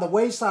planted by the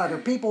wayside or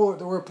people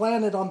that were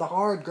planted on the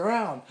hard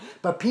ground,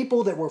 but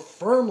people that were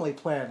firmly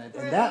planted.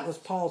 And that was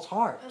Paul's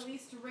heart. At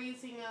least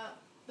raising up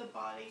the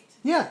body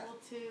to Yeah. be able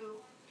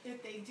to,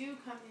 if they do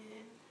come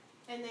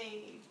in and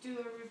they do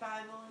a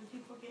revival and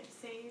people get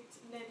saved,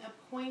 then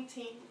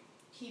appointing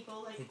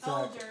people like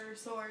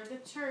elders or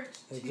the church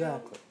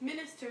to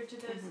minister to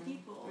those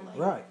people. Like,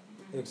 Right.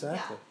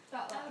 Exactly.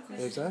 Yeah.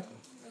 Exactly.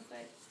 Real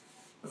quick.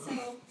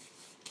 So,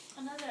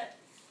 I know that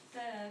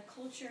the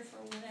culture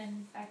for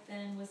women back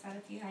then was that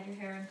if you had your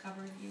hair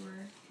uncovered, you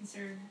were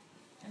considered,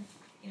 kind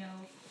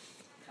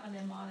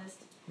of immodest.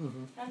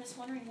 Mm-hmm. But I'm just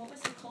wondering, what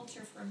was the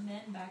culture for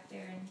men back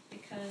there? And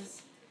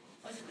because,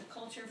 was it the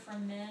culture for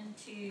men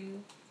to,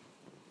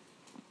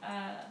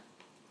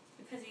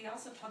 because he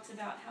also talks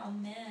about how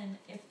men,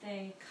 if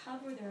they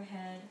cover their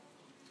head,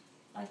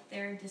 like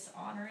they're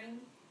dishonoring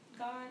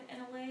God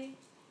in a way.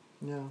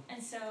 Yeah.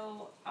 And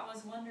so I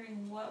was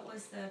wondering what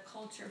was the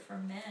culture for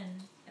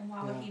men and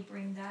why would Yeah. he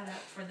bring that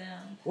up for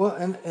them? Well,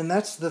 and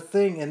that's the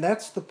thing, and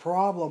that's the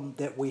problem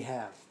that we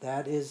have.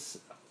 That is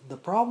the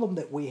problem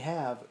that we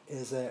have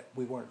is that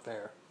we weren't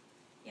there,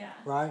 Yeah.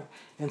 right?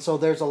 And so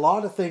there's a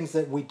lot of things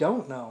that we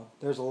don't know.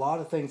 There's a lot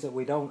of things that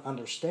we don't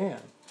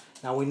understand.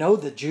 Now we know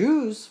the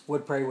Jews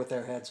would pray with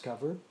their heads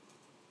covered.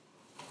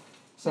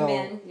 So the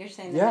men, you're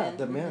saying the yeah, men.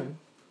 the men.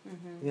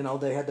 You know,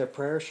 they had their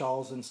prayer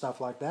shawls and stuff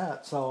like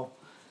that. So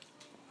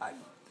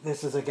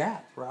this is a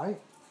gap, right?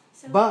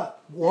 So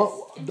But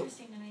what? that's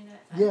interesting to me that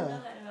I Yeah. didn't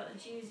know that about the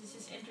Jews. It's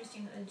just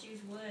interesting that the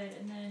Jews would,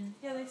 and then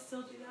Yeah, they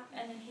still do that.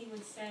 and then he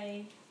would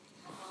say,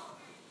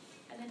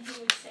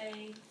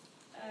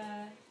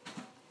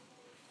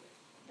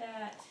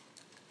 that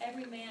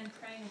every man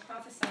praying and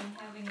prophesying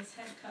having his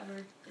head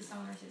covered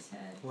dishonors his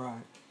head.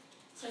 Right.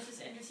 So it's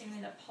just interesting to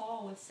me that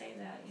Paul would say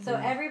that. So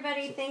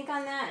everybody think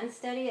on that and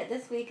study it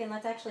this week, and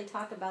let's actually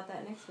talk about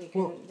that next week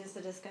Well, and just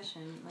a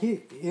discussion.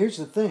 Like, Here's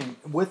the thing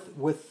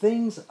with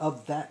things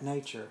of that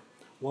nature.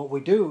 What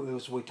we do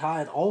is we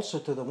tie it also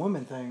to the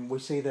woman thing. We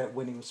see that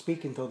when he was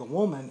speaking to the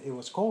woman, it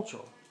was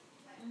cultural,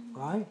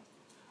 right?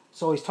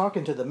 So he's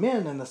talking to the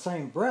men in the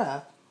same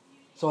breath,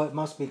 so it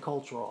must be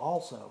cultural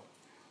also.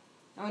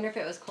 I wonder if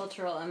it was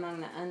cultural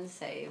among the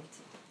unsaved,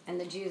 and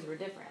the Jews were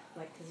different.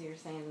 Like, because you were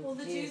saying Well,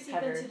 the Jews Jews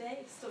covered. even today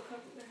still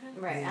cover their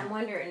head. Right. Yeah. I'm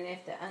wondering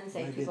if the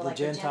unsaved Maybe people, the like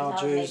Gentile the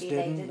Gentiles, Jews maybe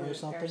didn't, they didn't or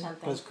something.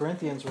 Because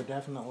Corinthians were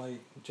definitely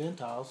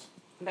Gentiles.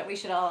 But we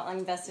should all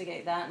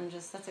investigate that and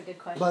just—that's a good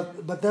question.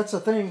 But that's the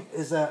thing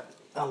is that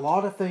a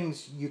lot of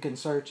things you can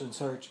search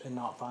and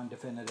not find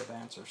definitive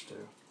answers to.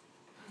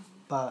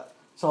 But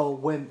so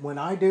when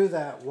I do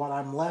that, what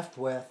I'm left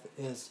with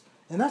is,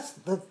 and that's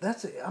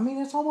I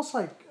mean, it's almost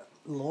like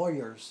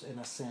lawyers in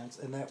a sense,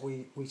 in that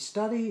we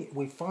study,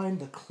 we find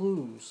the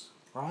clues,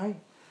 right?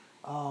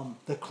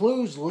 The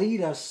clues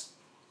lead us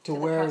to To the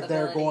where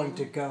they're probability. going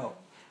to go.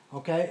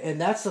 Okay, and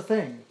that's the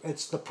thing.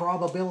 It's the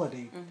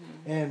probability,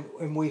 and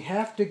we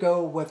have to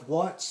go with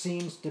what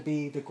seems to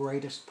be the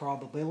greatest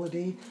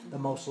probability, the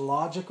most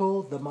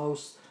logical,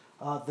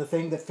 the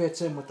thing that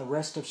fits in with the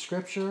rest of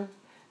Scripture,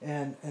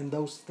 and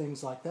those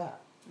things like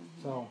that.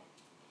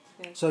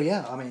 So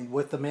yeah, I mean,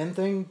 with the men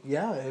thing,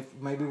 yeah, if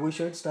maybe we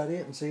should study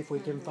it and see if we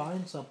can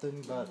find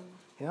something. But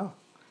yeah,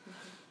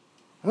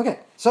 okay,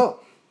 so.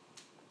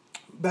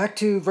 Back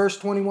to verse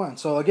 21.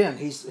 So again,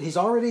 he's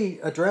already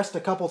addressed a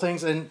couple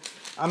things, and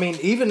I mean,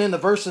 even in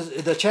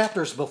the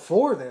chapters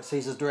before this,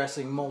 he's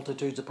addressing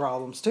multitudes of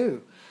problems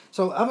too.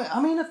 So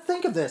I mean,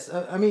 think of this.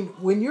 I mean,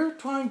 when you're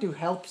trying to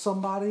help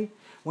somebody,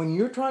 when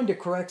you're trying to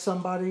correct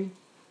somebody,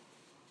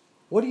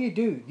 what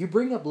do? You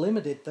bring up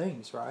limited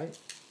things, right?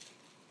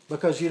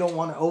 Because you don't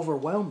want to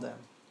overwhelm them,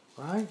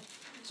 right?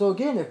 So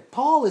again, if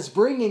Paul is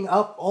bringing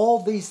up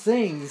all these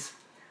things,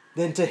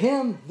 then to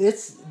him,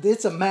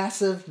 it's a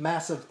massive,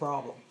 massive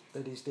problem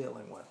that he's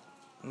dealing with.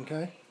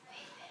 Okay?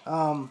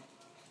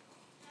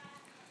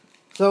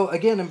 So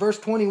again, in verse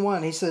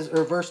 21, he says,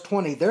 or verse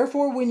 20,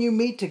 therefore when you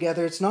meet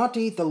together, it's not to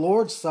eat the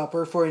Lord's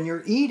supper, for in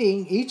your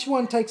eating, each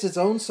one takes his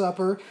own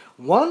supper,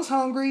 one's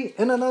hungry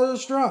and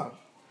another's drunk.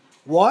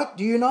 What?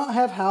 Do you not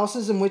have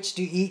houses in which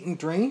to eat and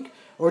drink?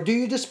 Or do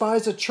you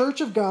despise the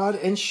church of God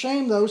and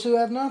shame those who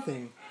have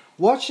nothing?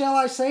 What shall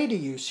I say to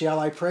you? Shall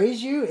I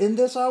praise you? In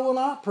this I will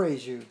not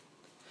praise you.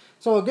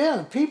 So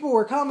again, people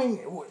were coming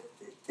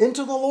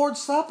into the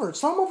Lord's Supper.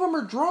 Some of them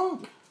are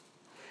drunk.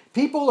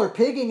 People are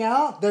pigging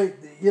out.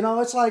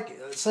 It's like,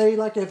 say,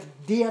 like if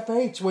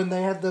DFH, when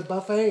they had the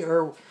buffet,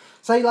 or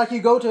say like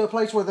you go to a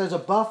place where there's a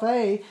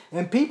buffet,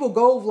 and people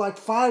go like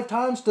 5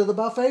 times to the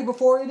buffet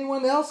before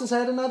anyone else has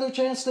had another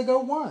chance to go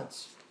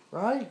once,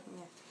 right?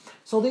 Yeah.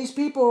 So these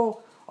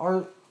people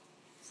are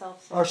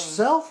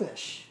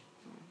selfish.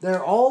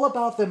 They're all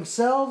about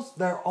themselves.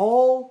 They're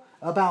all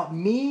about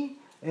me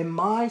and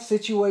my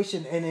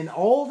situation. And in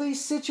all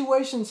these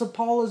situations that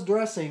Paul is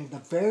addressing, the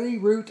very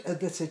root of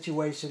the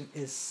situation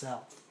is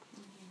self.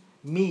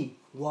 Me.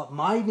 What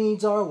my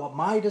needs are, what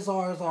my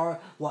desires are,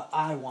 what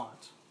I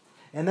want.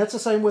 And that's the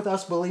same with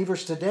us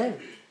believers today.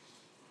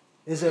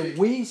 Is that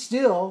we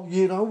still,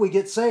 we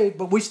get saved,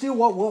 but we still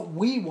want what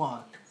we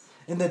want.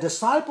 And the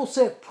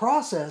discipleship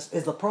process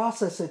is the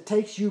process that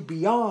takes you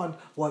beyond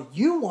what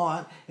you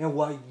want and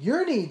what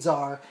your needs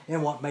are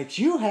and what makes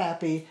you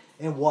happy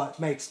and what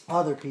makes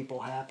other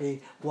people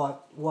happy,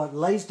 what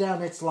lays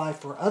down its life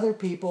for other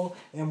people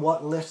and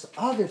what lifts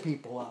other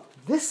people up.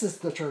 This is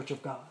the church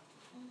of God.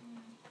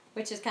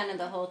 Which is kind of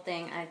the whole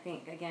thing, I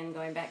think, again,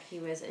 going back, he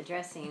was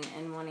addressing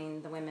and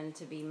wanting the women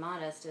to be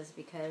modest is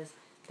because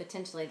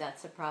potentially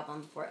that's a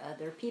problem for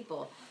other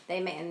people.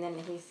 And then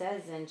he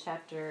says in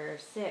chapter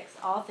 6,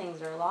 all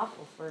things are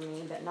lawful for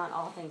me, but not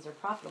all things are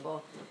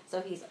profitable.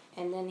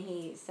 And then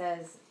he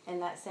says in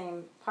that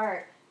same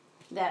part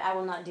that I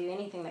will not do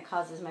anything that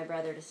causes my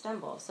brother to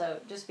stumble. So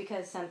just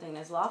because something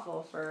is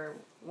lawful for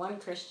one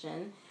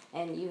Christian,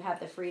 and you have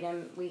the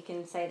freedom, we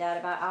can say that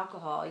about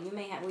alcohol. We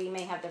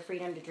may have the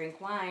freedom to drink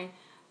wine,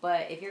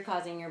 but if you're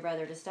causing your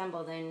brother to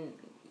stumble, then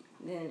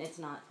then it's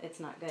not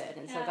good.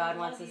 And so Yeah, God love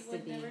wants you us to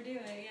would be never do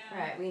it, yeah.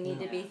 right. We need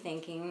to be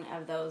thinking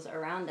of those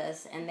around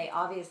us, and they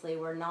obviously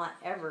were not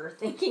ever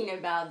thinking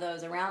about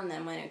those around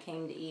them when it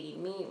came to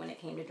eating meat, when it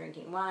came to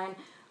drinking wine,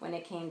 when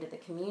it came to the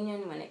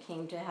communion, when it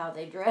came to how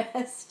they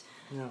dressed.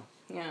 Yeah.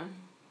 Yeah.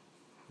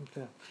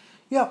 Okay.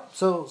 Yeah,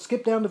 so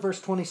skip down to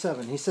verse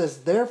 27. He says,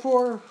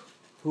 "Therefore,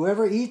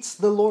 whoever eats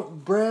the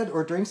bread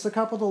or drinks the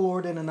cup of the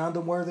Lord in an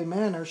unworthy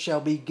manner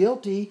shall be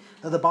guilty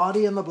of the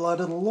body and the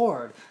blood of the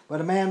Lord. But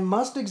a man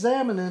must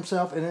examine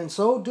himself, and in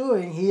so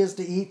doing he is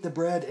to eat the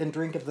bread and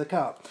drink of the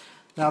cup."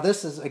 Now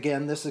this is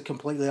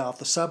completely off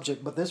the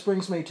subject, but this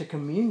brings me to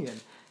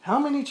communion. How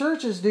many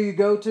churches do you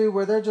go to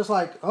where they're just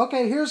like,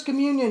 okay, here's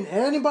communion.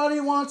 Anybody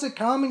who wants it,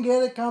 come and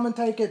get it, come and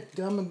take it,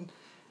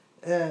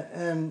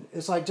 and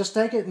it's like, just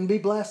take it and be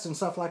blessed and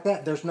stuff like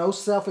that. There's no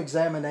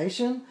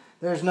self-examination.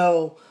 There's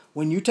no,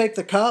 when you take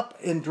the cup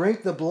and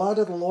drink the blood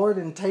of the Lord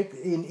and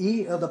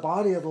eat of the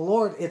body of the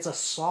Lord, it's a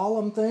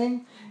solemn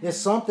thing. It's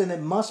something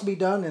that must be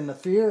done in the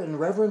fear and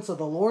reverence of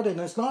the Lord,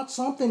 and it's not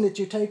something that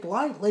you take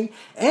lightly,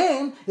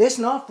 and it's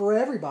not for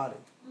everybody.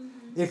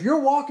 If you're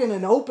walking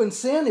in open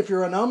sin, if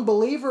you're an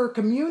unbeliever,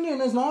 communion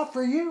is not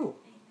for you.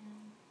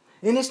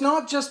 And it's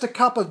not just a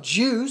cup of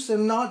juice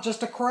and not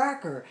just a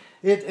cracker.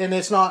 And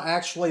it's not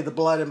actually the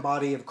blood and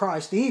body of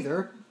Christ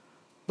either.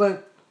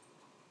 But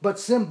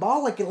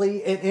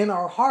symbolically, in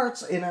our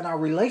hearts and in our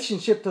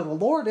relationship to the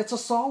Lord, it's a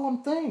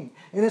solemn thing.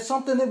 And it's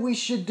something that we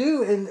should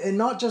do and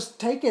not just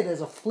take it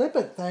as a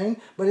flippant thing,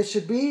 but it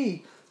should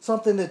be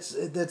something that's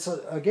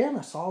again,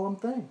 a solemn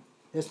thing.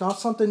 It's not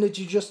something that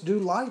you just do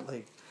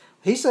lightly.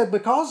 He said,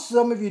 because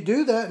some of you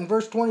do that, in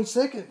verse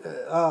 26,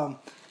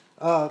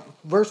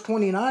 verse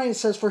 29, it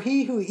says, "For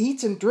he who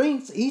eats and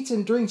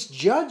drinks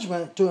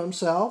judgment to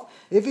himself,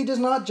 if he does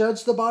not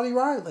judge the body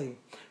rightly.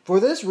 For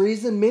this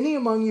reason, many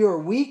among you are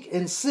weak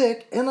and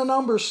sick, and a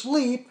number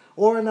sleep,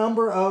 or a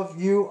number of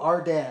you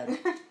are dead."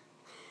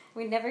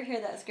 We never hear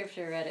that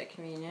scripture read at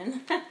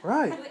communion.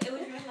 Right. It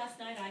was read last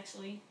night,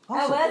 actually.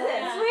 Awesome. Oh, was it?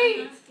 Yeah,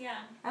 Sweet.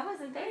 Yeah. I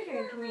wasn't there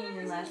during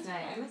communion last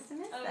night. I must have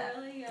missed Oh, that.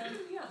 really?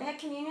 They had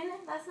communion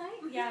last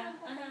night? Yeah.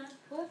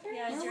 Was there?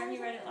 Yeah, No, Jeremy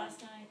was read there? it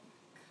last night.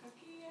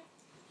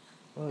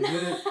 Well,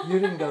 you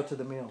didn't go to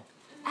the meal.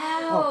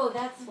 Oh,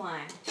 that's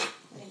why.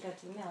 I didn't go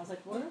to the meal. I was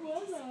like, where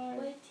was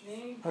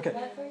I? Okay.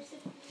 What verse did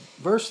you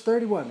Verse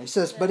 31, he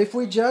says, "But if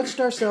we judged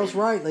ourselves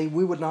rightly,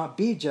 we would not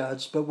be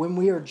judged. But when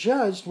we are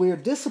judged, we are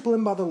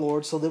disciplined by the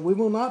Lord, so that we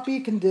will not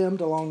be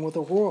condemned along with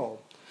the world.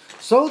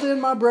 So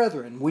then, my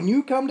brethren, when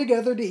you come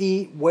together to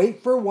eat,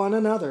 wait for one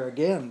another."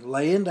 Again,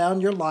 laying down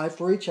your life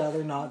for each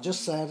other, not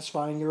just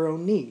satisfying your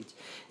own needs.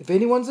 "If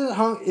anyone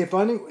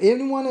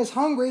is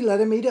hungry, let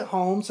him eat at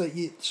home,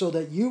 so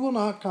that you will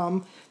not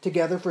come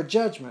together for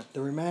judgment.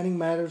 The remaining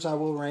matters I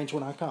will arrange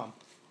when I come."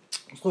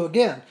 So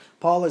again,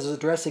 Paul is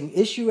addressing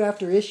issue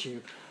after issue.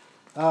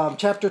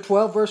 Chapter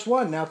 12, verse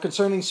 1. "Now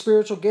concerning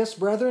spiritual gifts,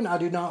 brethren, I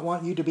do not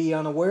want you to be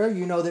unaware.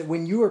 You know that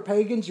when you were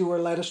pagans, you were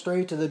led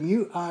astray to the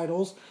mute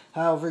idols,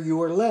 however you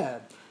were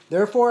led.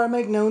 Therefore I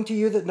make known to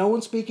you that no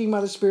one speaking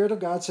by the Spirit of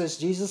God says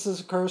Jesus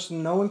is accursed,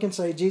 and no one can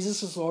say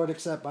Jesus is Lord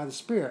except by the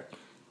Spirit."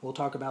 We'll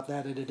talk about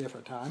that at a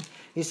different time.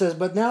 He says,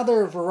 "But now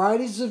there are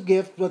varieties of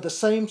gifts with the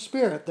same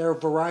Spirit. There are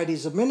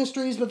varieties of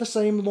ministries with the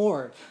same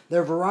Lord.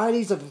 There are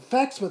varieties of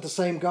effects with the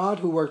same God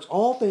who works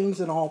all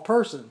things in all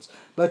persons.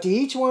 But to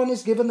each one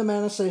is given the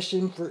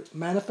manifestation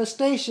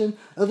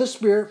of the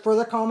Spirit for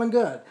the common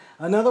good."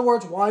 In other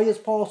words, why is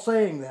Paul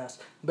saying this?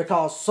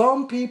 Because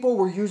some people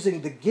were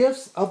using the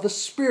gifts of the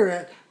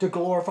Spirit to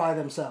glorify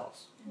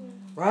themselves.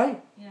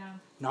 Right? Yeah.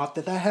 Not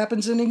that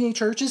happens in any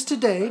churches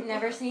today.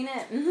 Never seen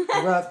it.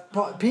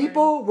 But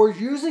people were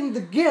using the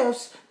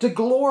gifts to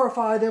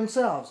glorify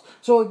themselves.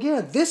 So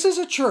again, this is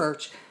a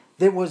church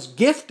that was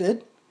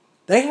gifted.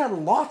 They had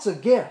lots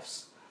of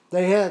gifts.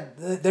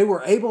 They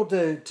were able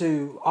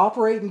to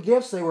operate in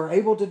gifts. They were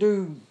able to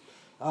do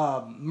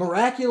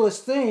miraculous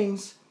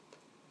things.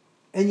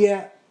 And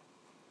yet,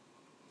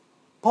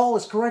 Paul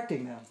is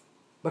correcting them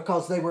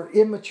because they were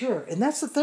immature. And that's the thing.